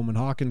Mayer and Coleman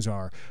Hawkins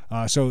are.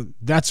 So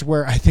that's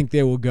where I think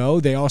they will go.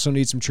 They also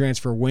need some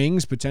transfer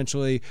wings,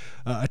 potentially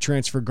a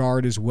transfer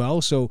guard as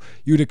well. So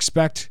you'd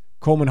expect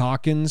Coleman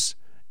Hawkins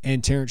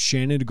and Terrence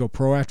Shannon to go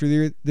pro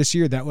after this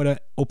year. That would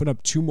open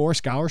up 2 more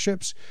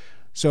scholarships.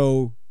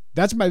 So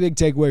that's my big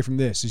takeaway from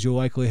this, is you'll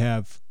likely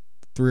have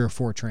 3 or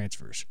 4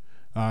 transfers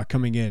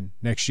coming in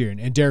next year.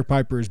 And Derek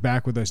Piper is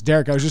back with us.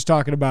 Derek, I was just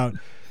talking about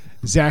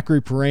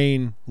Zachary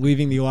Perrine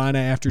leaving the Illini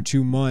after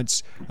 2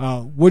 months.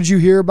 What did you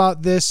hear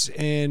about this,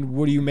 and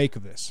what do you make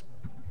of this?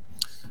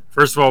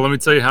 First of all, let me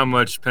tell you how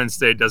much Penn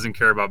State doesn't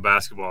care about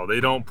basketball. They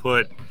don't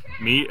put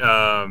the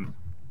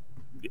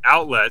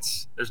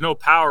outlets. There's no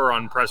power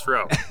on press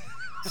row.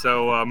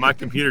 So my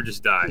computer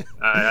just died.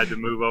 I had to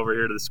move over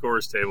here to the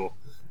scores table.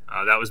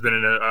 That was been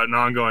an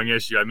ongoing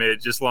issue. I made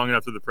it just long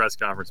enough to the press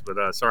conference,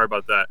 but sorry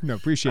about that. No,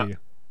 appreciate you.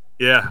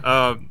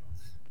 Yeah.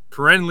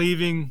 Perrine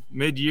leaving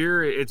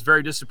mid-year, it's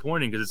very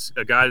disappointing because it's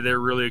a guy they're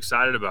really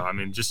excited about. I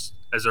mean, just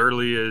as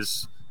early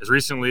as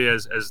recently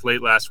as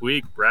late last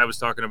week, Brad was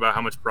talking about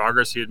how much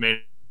progress he had made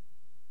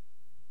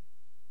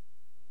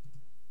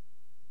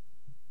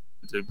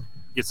to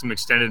get some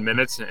extended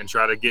minutes and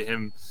try to get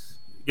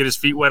his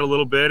feet wet a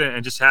little bit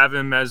and just have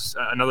him as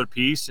another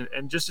piece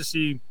and just to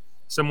see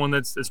someone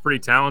that's pretty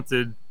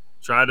talented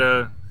try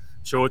to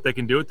show what they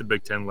can do at the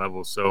Big Ten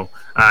level. So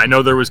I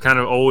know there was kind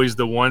of always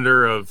the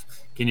wonder of,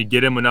 can you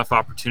get him enough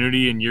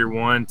opportunity in year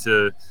one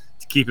to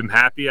keep him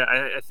happy?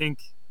 I think,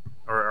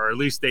 or at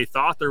least they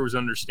thought there was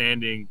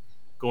understanding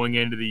going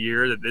into the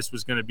year that this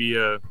was going to be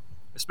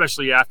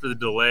especially after the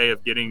delay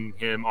of getting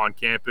him on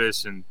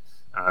campus and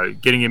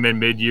getting him in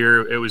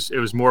mid-year. It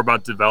was more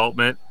about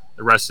development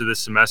the rest of this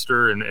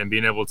semester and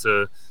being able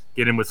to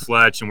get him with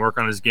Fletch and work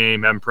on his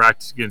game, have him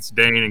practice against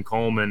Dane and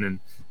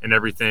Coleman and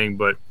everything.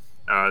 But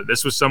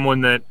this was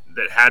someone that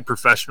had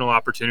professional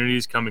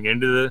opportunities coming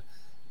into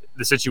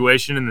the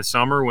situation in the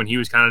summer when he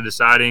was kind of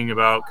deciding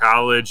about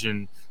college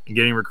and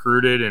getting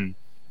recruited. And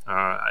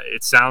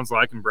it sounds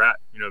like, and Brad,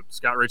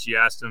 Scott Ritchie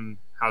asked him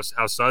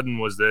how sudden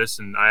was this,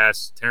 and I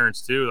asked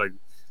Terrence too. Like,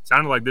 it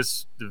sounded like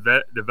this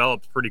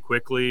developed pretty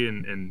quickly,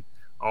 and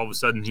all of a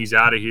sudden he's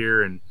out of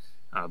here. And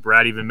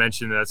Brad even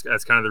mentioned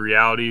that's kind of the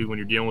reality when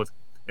you're dealing with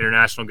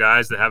international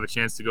guys that have a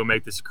chance to go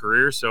make this a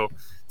career. So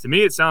to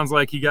me, it sounds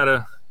like he got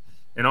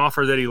an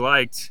offer that he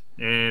liked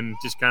and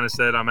just kind of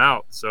said, I'm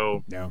out.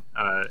 So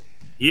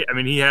he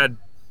had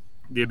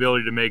the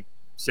ability to make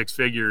 6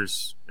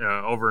 figures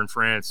over in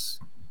France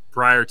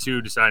prior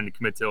to deciding to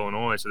commit to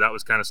Illinois. So that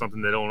was kind of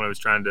something that Illinois was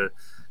trying to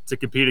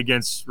compete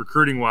against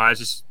recruiting wise,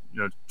 just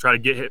try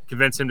to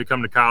convince him to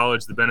come to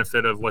college, the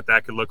benefit of what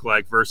that could look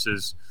like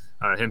versus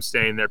him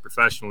staying there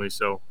professionally.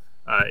 So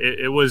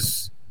it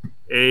was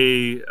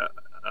a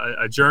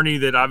journey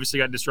that obviously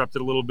got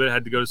disrupted a little bit,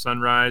 had to go to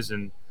Sunrise.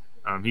 And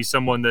he's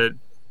someone that,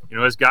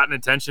 has gotten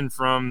attention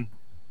from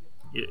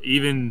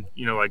even,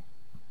 like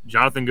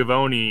Jonathan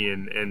Gavoni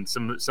and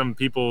some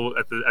people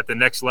at the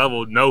next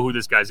level know who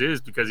this guy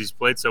is because he's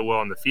played so well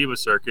on the FIBA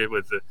circuit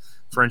with the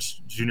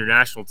French junior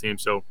national team.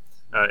 So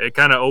it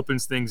kind of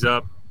opens things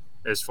up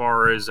as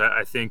far as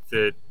I think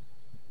that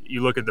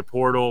you look at the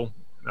portal,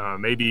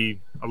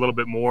 maybe a little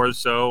bit more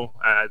so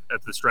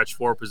at the stretch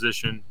 4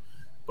 position,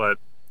 but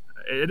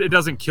it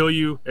doesn't kill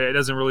you. It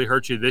doesn't really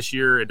hurt you this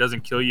year. It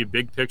doesn't kill you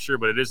big picture,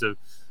 but it is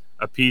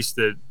a piece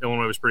that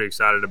Illinois was pretty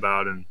excited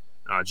about. And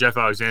Jeff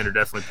Alexander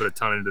definitely put a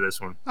ton into this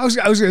one. I was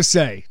going to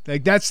say,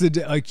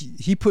 like,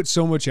 he put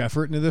so much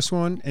effort into this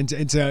one, and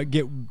to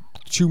get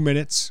 2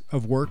 minutes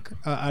of work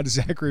out of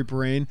Zachary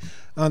Perrine.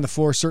 on the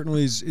floor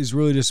certainly is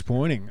really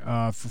disappointing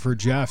for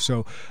Jeff.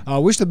 So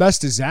wish the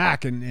best to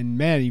Zach. And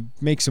man, he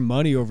makes some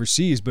money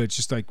overseas, but it's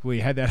just like, well,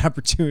 you had that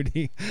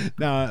opportunity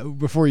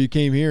before you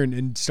came here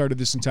and started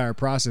this entire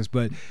process.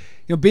 But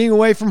being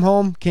away from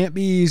home can't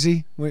be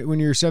easy when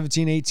you're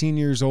 17, 18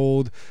 years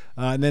old,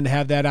 and then to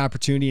have that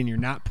opportunity and you're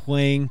not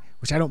playing,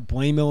 which I don't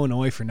blame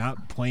Illinois for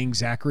not playing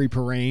Zachary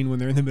Perrine when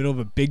they're in the middle of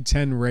a Big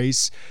Ten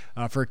race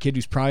for a kid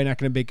who's probably not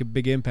going to make a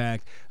big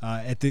impact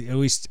at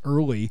least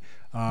early.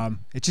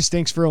 It just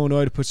stinks for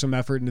Illinois to put some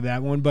effort into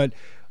that one. But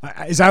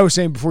as I was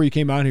saying before you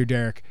came on here,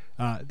 Derek,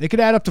 they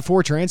could add up to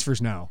 4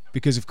 transfers now,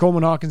 because if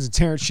Coleman Hawkins and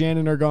Terrence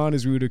Shannon are gone,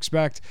 as we would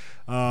expect,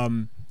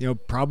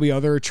 probably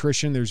other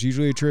attrition. There's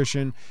usually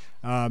attrition.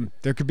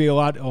 There could be a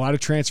lot of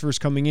transfers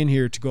coming in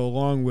here to go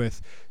along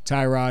with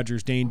Ty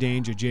Rodgers, Dane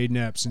Danger, Jaden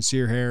Epps,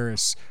 Sincere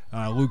Harris,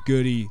 Luke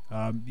Goody,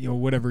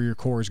 whatever your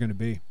core is going to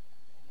be.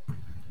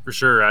 For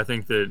sure. I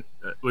think that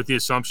with the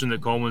assumption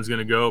that Coleman's going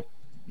to go,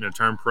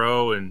 turn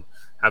pro and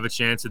have a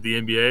chance at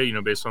the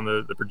NBA, based on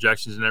the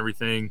projections and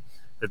everything,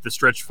 that the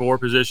stretch 4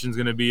 position is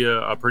going to be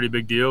a pretty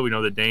big deal. We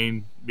know that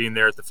Dane being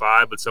there at the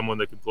 5, but someone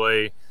that could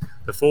play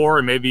the 4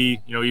 and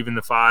maybe, even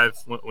the 5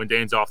 when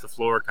Dane's off the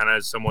floor, kind of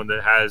as someone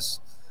that has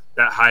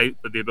that height,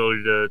 but the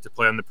ability to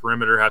play on the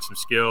perimeter, have some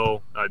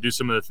skill, do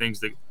some of the things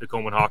that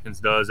Coleman Hawkins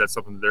does. That's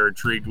something that they're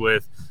intrigued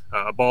with.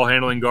 A ball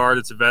handling guard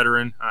that's a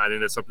veteran. I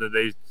think that's something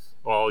that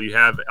you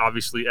have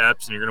obviously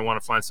Epps, and you're going to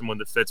want to find someone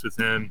that fits with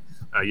him.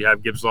 You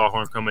have Gibbs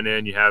Lawhorn coming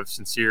in. You have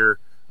Sincere.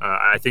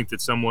 I think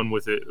that someone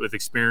with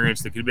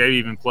experience that could maybe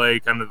even play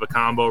kind of a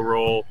combo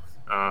role,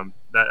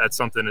 that's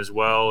something as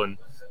well. And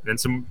then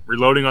some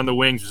reloading on the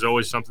wings was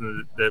always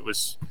something that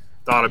was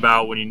thought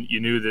about when you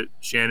knew that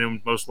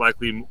Shannon most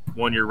likely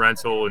 1-year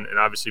rental, and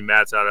obviously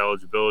Matt's out of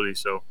eligibility.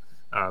 So,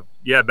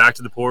 back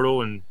to the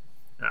portal, and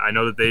I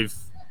know that they've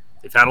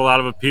had a lot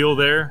of appeal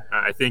there.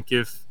 I think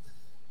if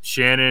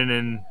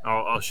Shannon's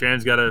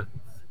got to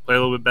play a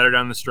little bit better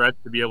down the stretch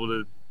to be able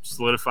to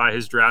solidify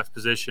his draft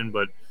position,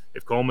 but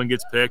if Coleman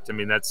gets picked,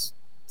 that's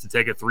to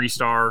take a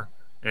 3-star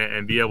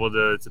and be able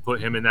to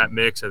put him in that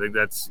mix. I think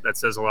that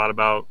says a lot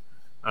about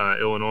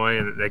Illinois,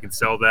 and they can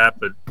sell that.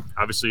 But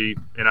obviously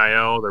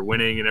NIL, they're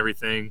winning and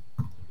everything.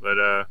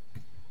 But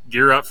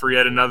gear up for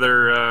yet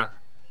another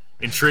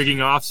intriguing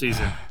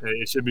offseason.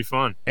 It should be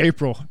fun.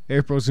 April's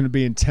going to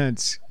be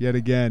intense yet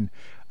again.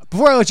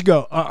 Before I let you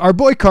go, our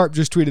boy Carp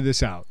just tweeted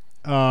this out.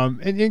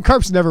 And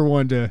Carp's never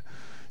one to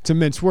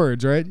mince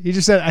words, right? He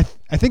just said,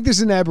 I think this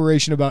is an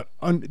aberration about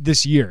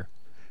this year,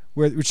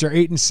 which are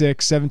 8-6,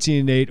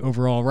 17-8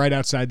 overall, right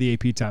outside the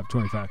AP top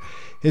 25.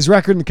 His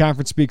record in the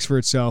conference speaks for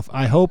itself.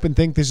 I hope and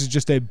think this is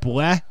just a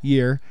blah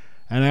year,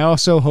 and I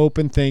also hope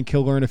and think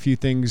he'll learn a few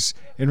things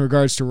in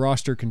regards to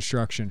roster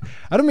construction.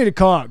 I don't mean to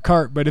call out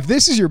Carp, but if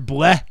this is your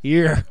blah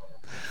year,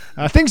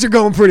 things are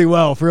going pretty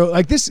well.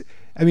 For this,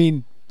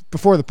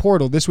 before the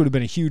portal, this would have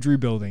been a huge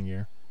rebuilding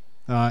year.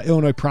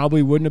 Illinois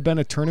probably wouldn't have been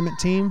a tournament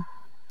team,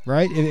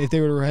 right? If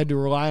they would have had to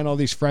rely on all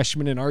these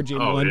freshmen and RJ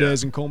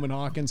Melendez and Coleman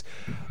Hawkins.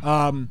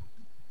 And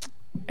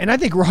I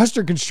think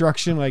roster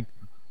construction, like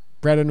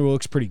Brad Underwood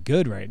looks pretty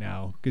good right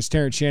now because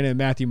Terrence Shannon and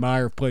Matthew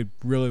Meyer have played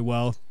really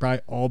well, probably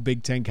all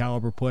Big Ten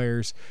caliber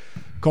players.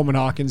 Coleman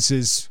Hawkins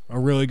is a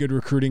really good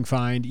recruiting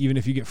find, even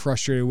if you get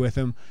frustrated with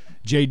him.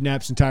 Jaden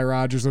Epps and Ty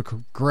Rodgers look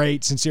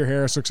great. Sincere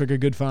Harris looks like a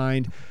good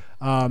find.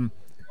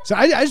 So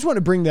I just want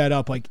to bring that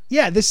up.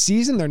 This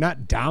season they're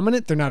not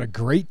dominant. They're not a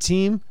great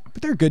team,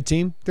 but they're a good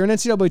team. They're an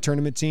NCAA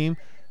tournament team.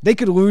 They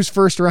could lose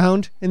first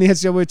round in the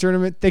NCAA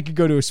tournament. They could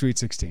go to a Sweet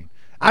 16.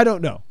 I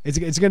don't know. It's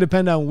going to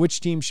depend on which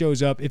team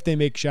shows up, if they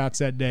make shots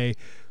that day,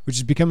 which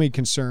is becoming a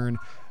concern.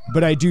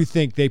 But I do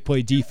think they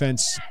play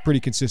defense pretty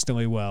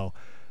consistently well.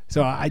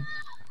 So I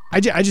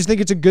just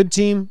think it's a good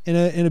team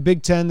in a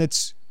Big Ten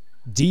that's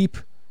deep.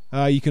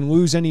 You can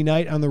lose any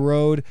night on the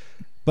road.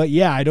 But,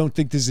 I don't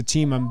think this is a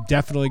team I'm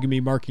definitely going to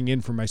be marking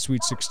in for my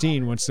Sweet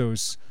 16 once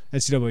those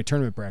NCAA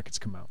tournament brackets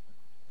come out.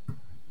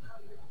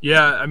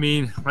 Yeah,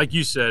 like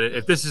you said,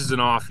 if this is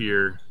an off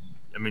year,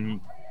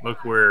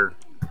 look where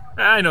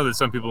I know that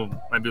some people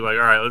might be like,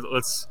 all right,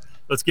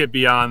 let's get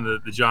beyond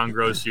the John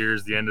Gross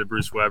years, the end of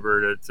Bruce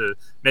Weber. To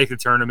make the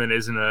tournament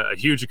isn't a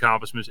huge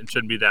accomplishment and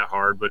shouldn't be that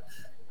hard. But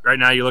right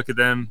now you look at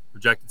them,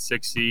 projected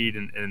 6th seed,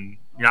 and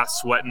you're not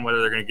sweating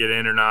whether they're going to get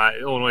in or not.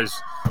 Illinois is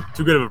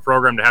too good of a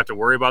program to have to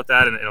worry about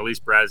that, and at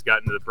least Brad's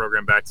gotten the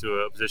program back to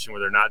a position where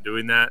they're not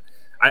doing that.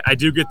 I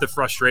do get the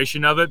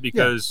frustration of it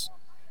because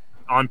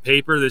on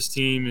paper this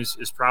team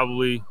is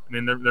probably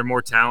they're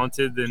more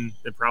talented than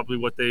probably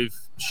what they've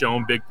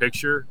shown big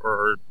picture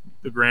or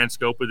the grand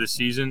scope of the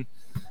season.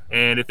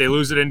 And if they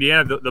lose at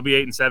Indiana, they'll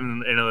be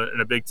 8-7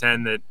 in a Big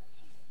Ten that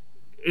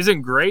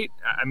isn't great.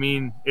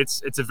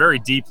 It's a very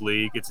deep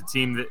league. It's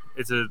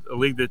a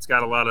league that's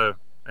got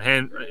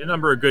a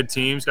number of good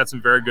teams, got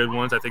some very good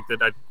ones. I think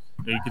that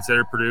you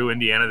consider Purdue,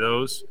 Indiana,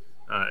 those.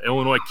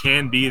 Illinois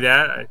can be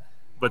that,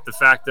 but the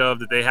fact of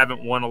that they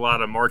haven't won a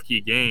lot of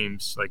marquee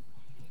games, like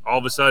all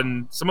of a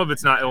sudden, some of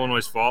it's not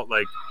Illinois' fault,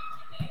 like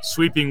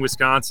sweeping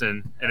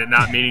Wisconsin and it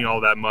not meaning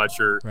all that much,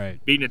 or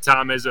beating a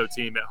Tom Izzo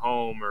team at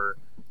home, or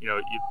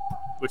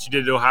what you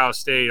did at Ohio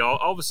State,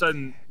 all of a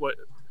sudden what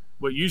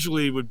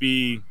usually would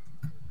be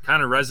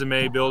kind of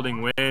resume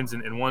building wins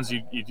and ones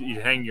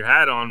you hang your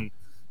hat on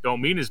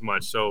don't mean as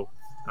much. So,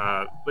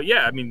 but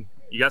yeah, I mean,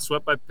 you got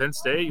swept by Penn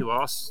State. You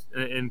lost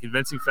in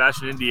convincing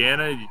fashion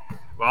Indiana. You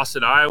lost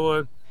at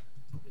Iowa.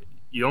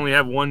 You only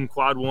have one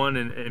quad one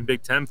in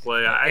Big Ten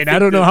play. I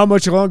don't know how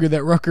much longer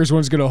that Rutgers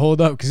one's going to hold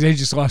up because they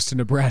just lost to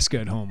Nebraska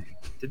at home.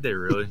 Did they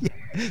really? Yeah.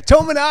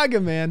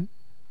 Tominaga, man.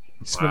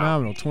 It's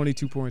phenomenal.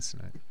 22 points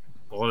tonight.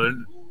 Well,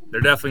 they're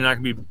definitely not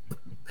going to be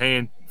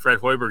paying Fred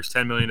Hoiberg's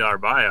 $10 million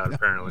buyout,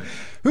 apparently.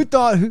 Who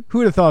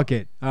would have thought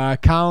it?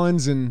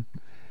 Collins and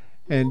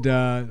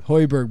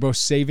Hoiberg both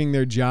saving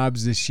their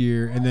jobs this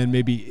year, and then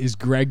maybe is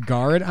Greg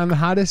Gard on the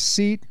hottest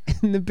seat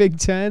in the Big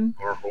Ten?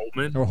 Or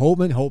Holtman? Or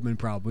Holtman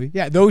probably.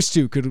 Yeah, those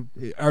two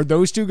are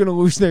those two going to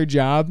lose their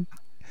job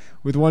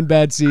with one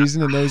bad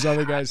season, and those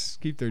other guys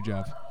keep their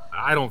job?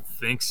 I don't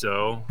think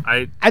so.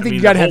 I think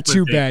you got to have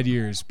two bad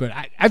years, but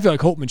I feel like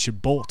Holtman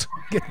should bolt.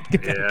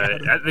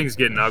 That thing's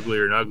getting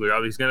uglier and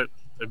uglier. He's got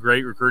a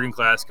great recruiting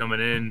class coming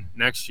in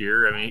next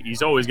year. I mean,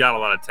 he's always got a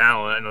lot of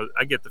talent. I know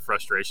I get the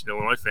frustration.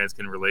 Illinois fans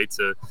can relate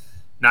to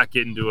not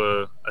getting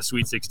to a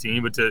Sweet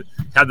 16, but to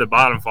have the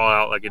bottom fall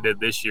out like it did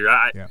this year.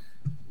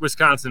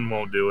 Wisconsin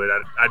won't do it.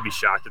 I'd be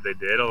shocked if they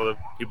did, although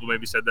people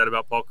maybe said that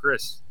about Paul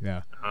Chryst.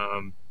 Yeah.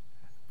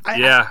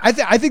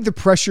 I think the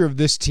pressure of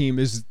this team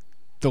is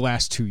the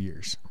last 2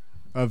 years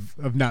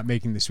of not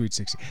making the Sweet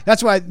 16.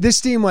 That's why this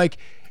team, I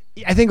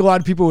think a lot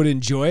of people would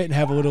enjoy it and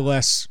have a little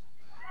less.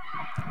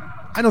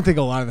 I don't think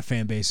a lot of the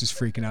fan base is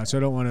freaking out, so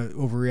I don't want to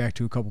overreact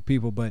to a couple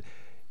people, but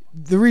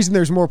the reason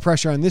there's more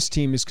pressure on this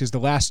team is because the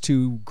last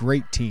two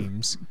great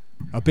teams,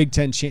 Big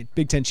Ten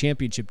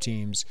championship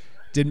teams,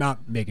 did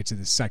not make it to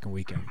the second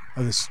weekend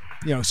of this.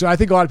 So I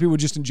think a lot of people would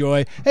just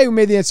enjoy, hey, we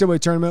made the NCAA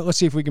tournament, let's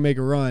see if we can make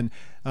a run.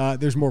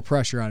 There's more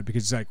pressure on it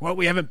because it's like, well,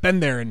 we haven't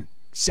been there in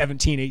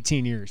 17,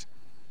 18 years.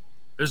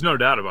 There's no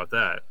doubt about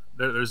that.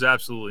 There's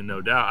absolutely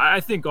no doubt. I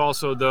think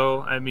also,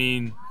 though, I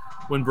mean,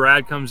 when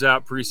Brad comes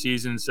out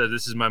preseason and says,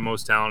 this is my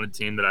most talented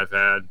team that I've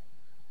had,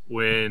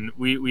 when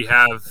we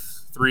have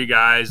three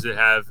guys that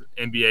have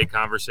NBA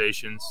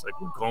conversations, like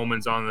when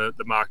Coleman's on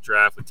the mock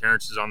draft, when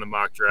Terrence is on the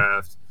mock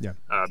draft,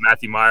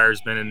 Matthew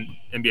Meyer's been in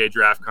NBA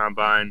draft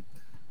combine.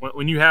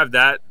 When you have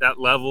that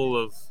level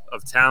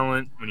of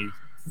talent, when you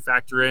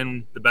factor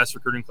in the best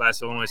recruiting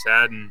class Illinois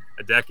had in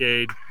a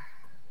decade,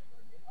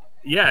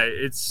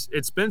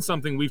 it's been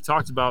something we've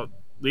talked about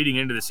leading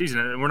into the season.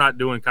 And we're not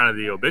doing kind of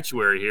the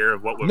obituary here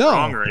of what went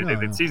wrong or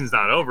anything. The season's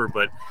not over,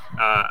 but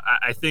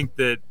I think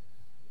that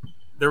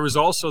there was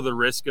also the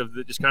risk of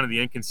just kind of the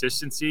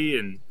inconsistency.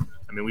 And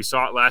I mean, we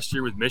saw it last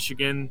year with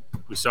Michigan.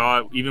 We saw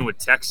it even with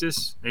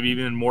Texas, maybe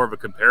even more of a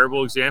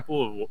comparable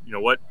example of,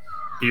 what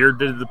Beard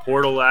did to the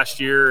portal last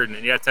year. And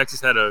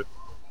Texas had a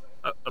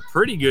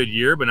pretty good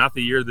year, but not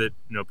the year that,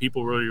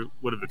 people really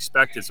would have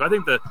expected. So I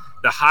think the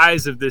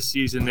highs of this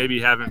season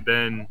maybe haven't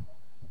been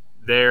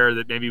there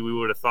that maybe we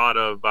would have thought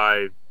of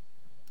by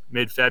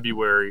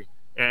mid-February.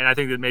 And I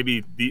think that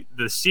maybe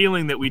the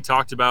ceiling that we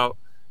talked about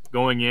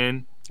going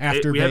in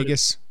after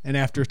Vegas and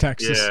after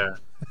Texas. Yeah.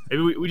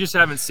 Maybe we just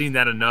haven't seen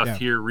that enough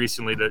here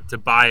recently to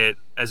buy it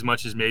as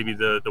much as maybe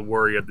the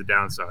worry of the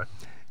downside.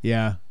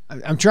 Yeah.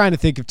 I'm trying to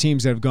think of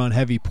teams that have gone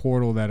heavy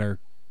portal that are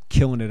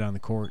killing it on the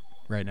court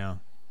right now.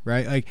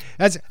 Right? Like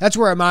that's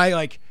where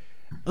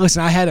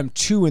listen, I had them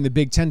 2 in the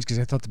Big Ten because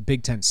I thought the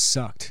Big Ten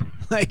sucked.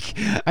 I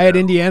had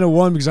Indiana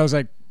 1 because I was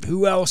like,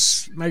 who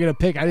else am I going to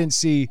pick? I didn't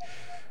see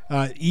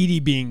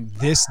Edey being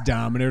this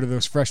dominant or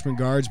those freshman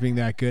guards being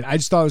that good. I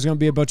just thought it was going to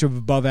be a bunch of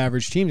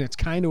above-average teams. That's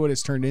kind of what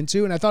it's turned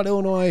into, and I thought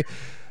Illinois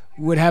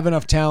would have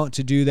enough talent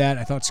to do that.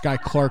 I thought Sky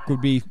Clark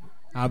would be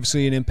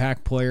obviously an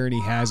impact player, and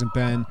he hasn't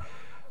been.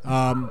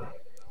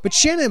 But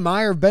Shannon and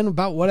Meyer have been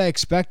about what I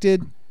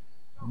expected.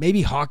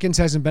 Maybe Hawkins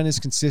hasn't been as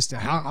consistent.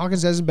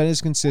 Hawkins hasn't been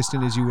as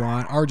consistent as you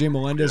want. RJ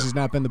Melendez has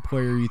not been the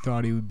player you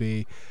thought he would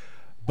be.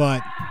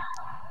 But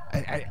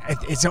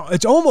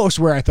it's almost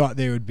where I thought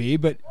they would be.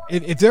 But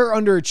if they're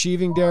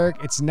underachieving, Derek,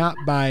 it's not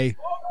by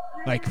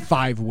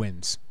 5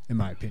 wins, in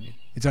my opinion.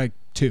 It's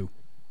 2.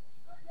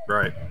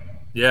 Right.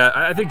 Yeah,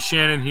 I think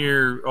Shannon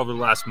here over the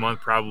last month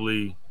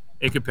probably,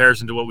 in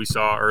comparison to what we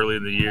saw early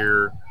in the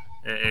year,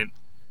 and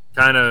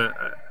kind of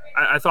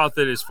I thought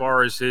that as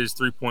far as his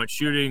three-point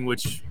shooting,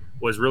 which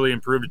was really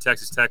improved at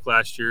Texas Tech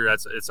last year.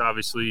 It's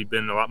obviously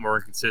been a lot more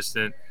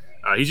inconsistent.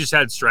 He's just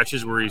had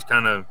stretches where he's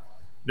kind of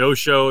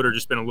no-showed or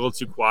just been a little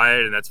too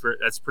quiet, and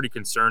that's pretty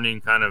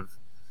concerning kind of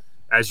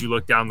as you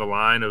look down the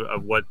line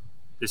of what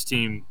this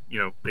team,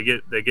 they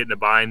get in a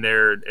bind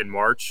there in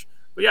March.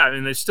 But, yeah, I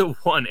mean, they still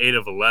won 8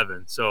 of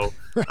 11. So,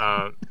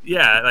 kind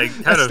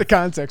that's the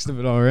context of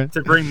it all, right?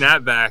 To bring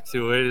that back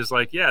to it is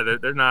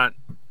they're not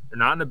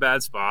in a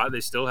bad spot.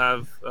 They still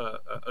have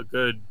a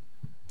good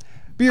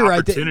But you're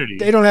right.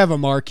 They don't have a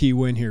marquee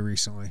win here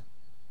recently.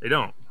 They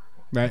don't.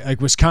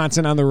 Right,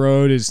 Wisconsin on the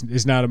road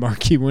is not a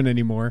marquee win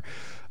anymore.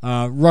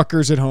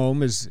 Rutgers at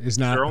home is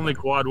not. They're only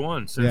quad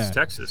one since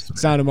Texas.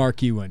 It's not a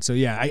marquee win. So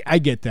I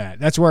get that.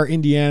 That's where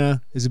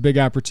Indiana is a big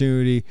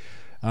opportunity.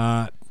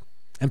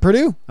 And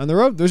Purdue on the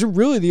road. Those are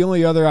really the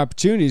only other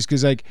opportunities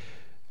because, like,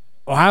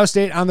 Ohio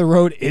State on the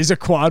road is a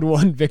quad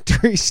one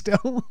victory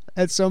still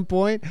at some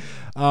point.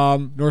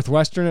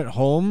 Northwestern at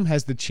home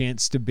has the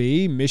chance to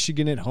be.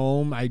 Michigan at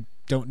home, I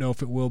don't know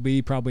if it will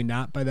be. Probably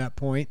not by that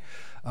point.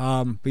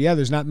 But, yeah,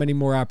 there's not many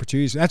more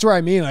opportunities. That's where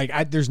I mean,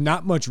 like, there's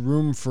not much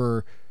room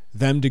for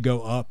them to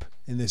go up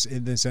in this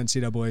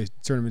NCAA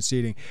tournament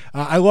seeding.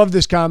 I love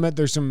this comment.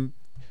 There's some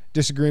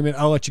disagreement.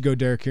 I'll let you go,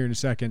 Derek, here in a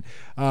second.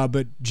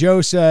 But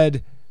Joe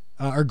said,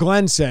 or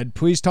Glenn said,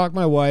 please talk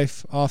my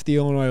wife off the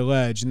Illinois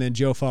ledge. And then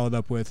Joe followed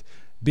up with,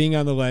 being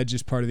on the ledge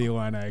is part of the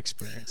Illini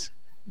experience.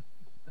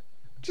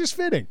 Just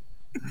fitting.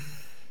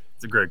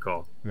 It's a great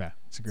call. Yeah,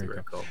 it's a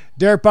great call.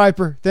 Derek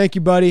Piper, thank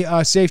you, buddy.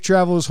 Safe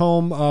travels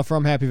home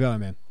from Happy Valley,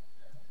 man.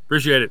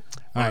 Appreciate it,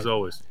 as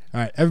always. All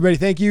right, everybody,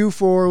 thank you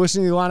for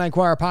listening to the Illini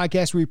Inquirer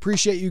podcast. We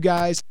appreciate you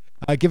guys.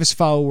 Give us a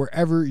follow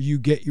wherever you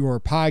get your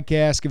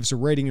podcast. Give us a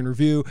rating and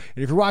review.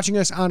 And if you're watching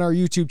us on our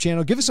YouTube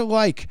channel, give us a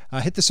like.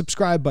 Hit the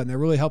subscribe button. That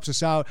really helps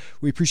us out.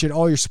 We appreciate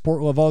all your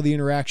support. Love all the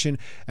interaction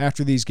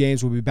after these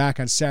games. We'll be back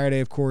on Saturday,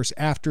 of course,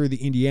 after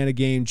the Indiana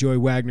game. Joey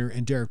Wagner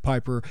and Derek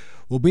Piper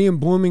will be in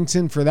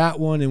Bloomington for that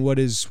one in what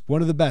is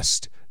one of the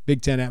best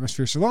Big Ten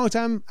atmospheres. For a long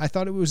time, I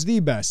thought it was the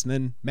best. And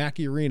then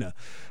Mackey Arena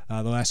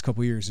the last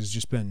couple of years has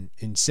just been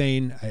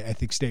insane. I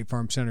think State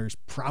Farm Center is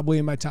probably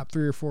in my top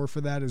 3 or 4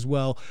 for that as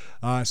well.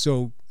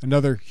 So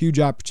another huge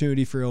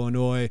opportunity for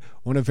Illinois.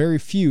 One of very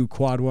few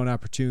quad one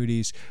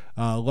opportunities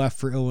left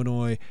for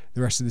Illinois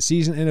the rest of the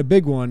season. And a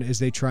big one as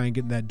they try and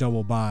get that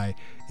double bye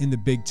in the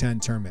Big Ten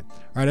tournament. All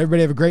right,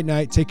 everybody have a great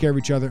night. Take care of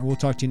each other. And we'll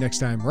talk to you next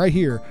time right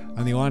here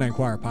on the Illini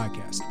Inquirer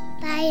podcast.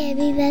 Bye,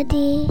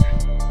 everybody.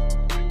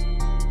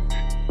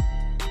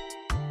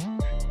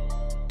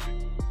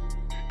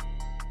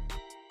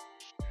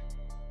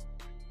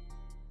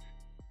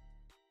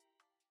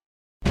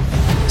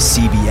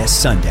 CBS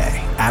Sunday,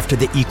 after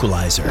The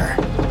Equalizer.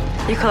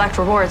 You collect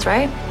rewards,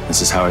 right?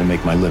 This is how I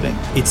make my living.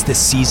 It's the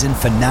season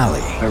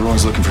finale.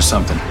 Everyone's looking for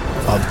something.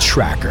 Of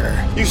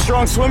Tracker. You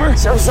strong swimmer?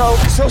 So-so.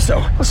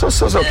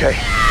 So-so's okay.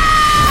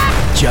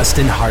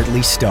 Justin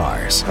Hartley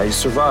stars. How you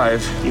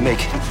survive, you make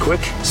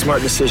quick,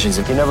 smart decisions,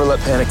 and you never let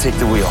panic take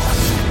the wheel.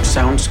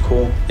 Sounds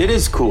cool. It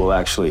is cool,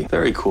 actually.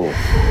 Very cool.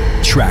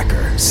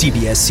 Tracker,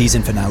 CBS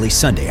season finale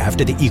Sunday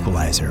after The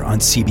Equalizer on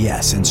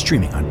CBS and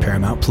streaming on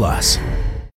Paramount+.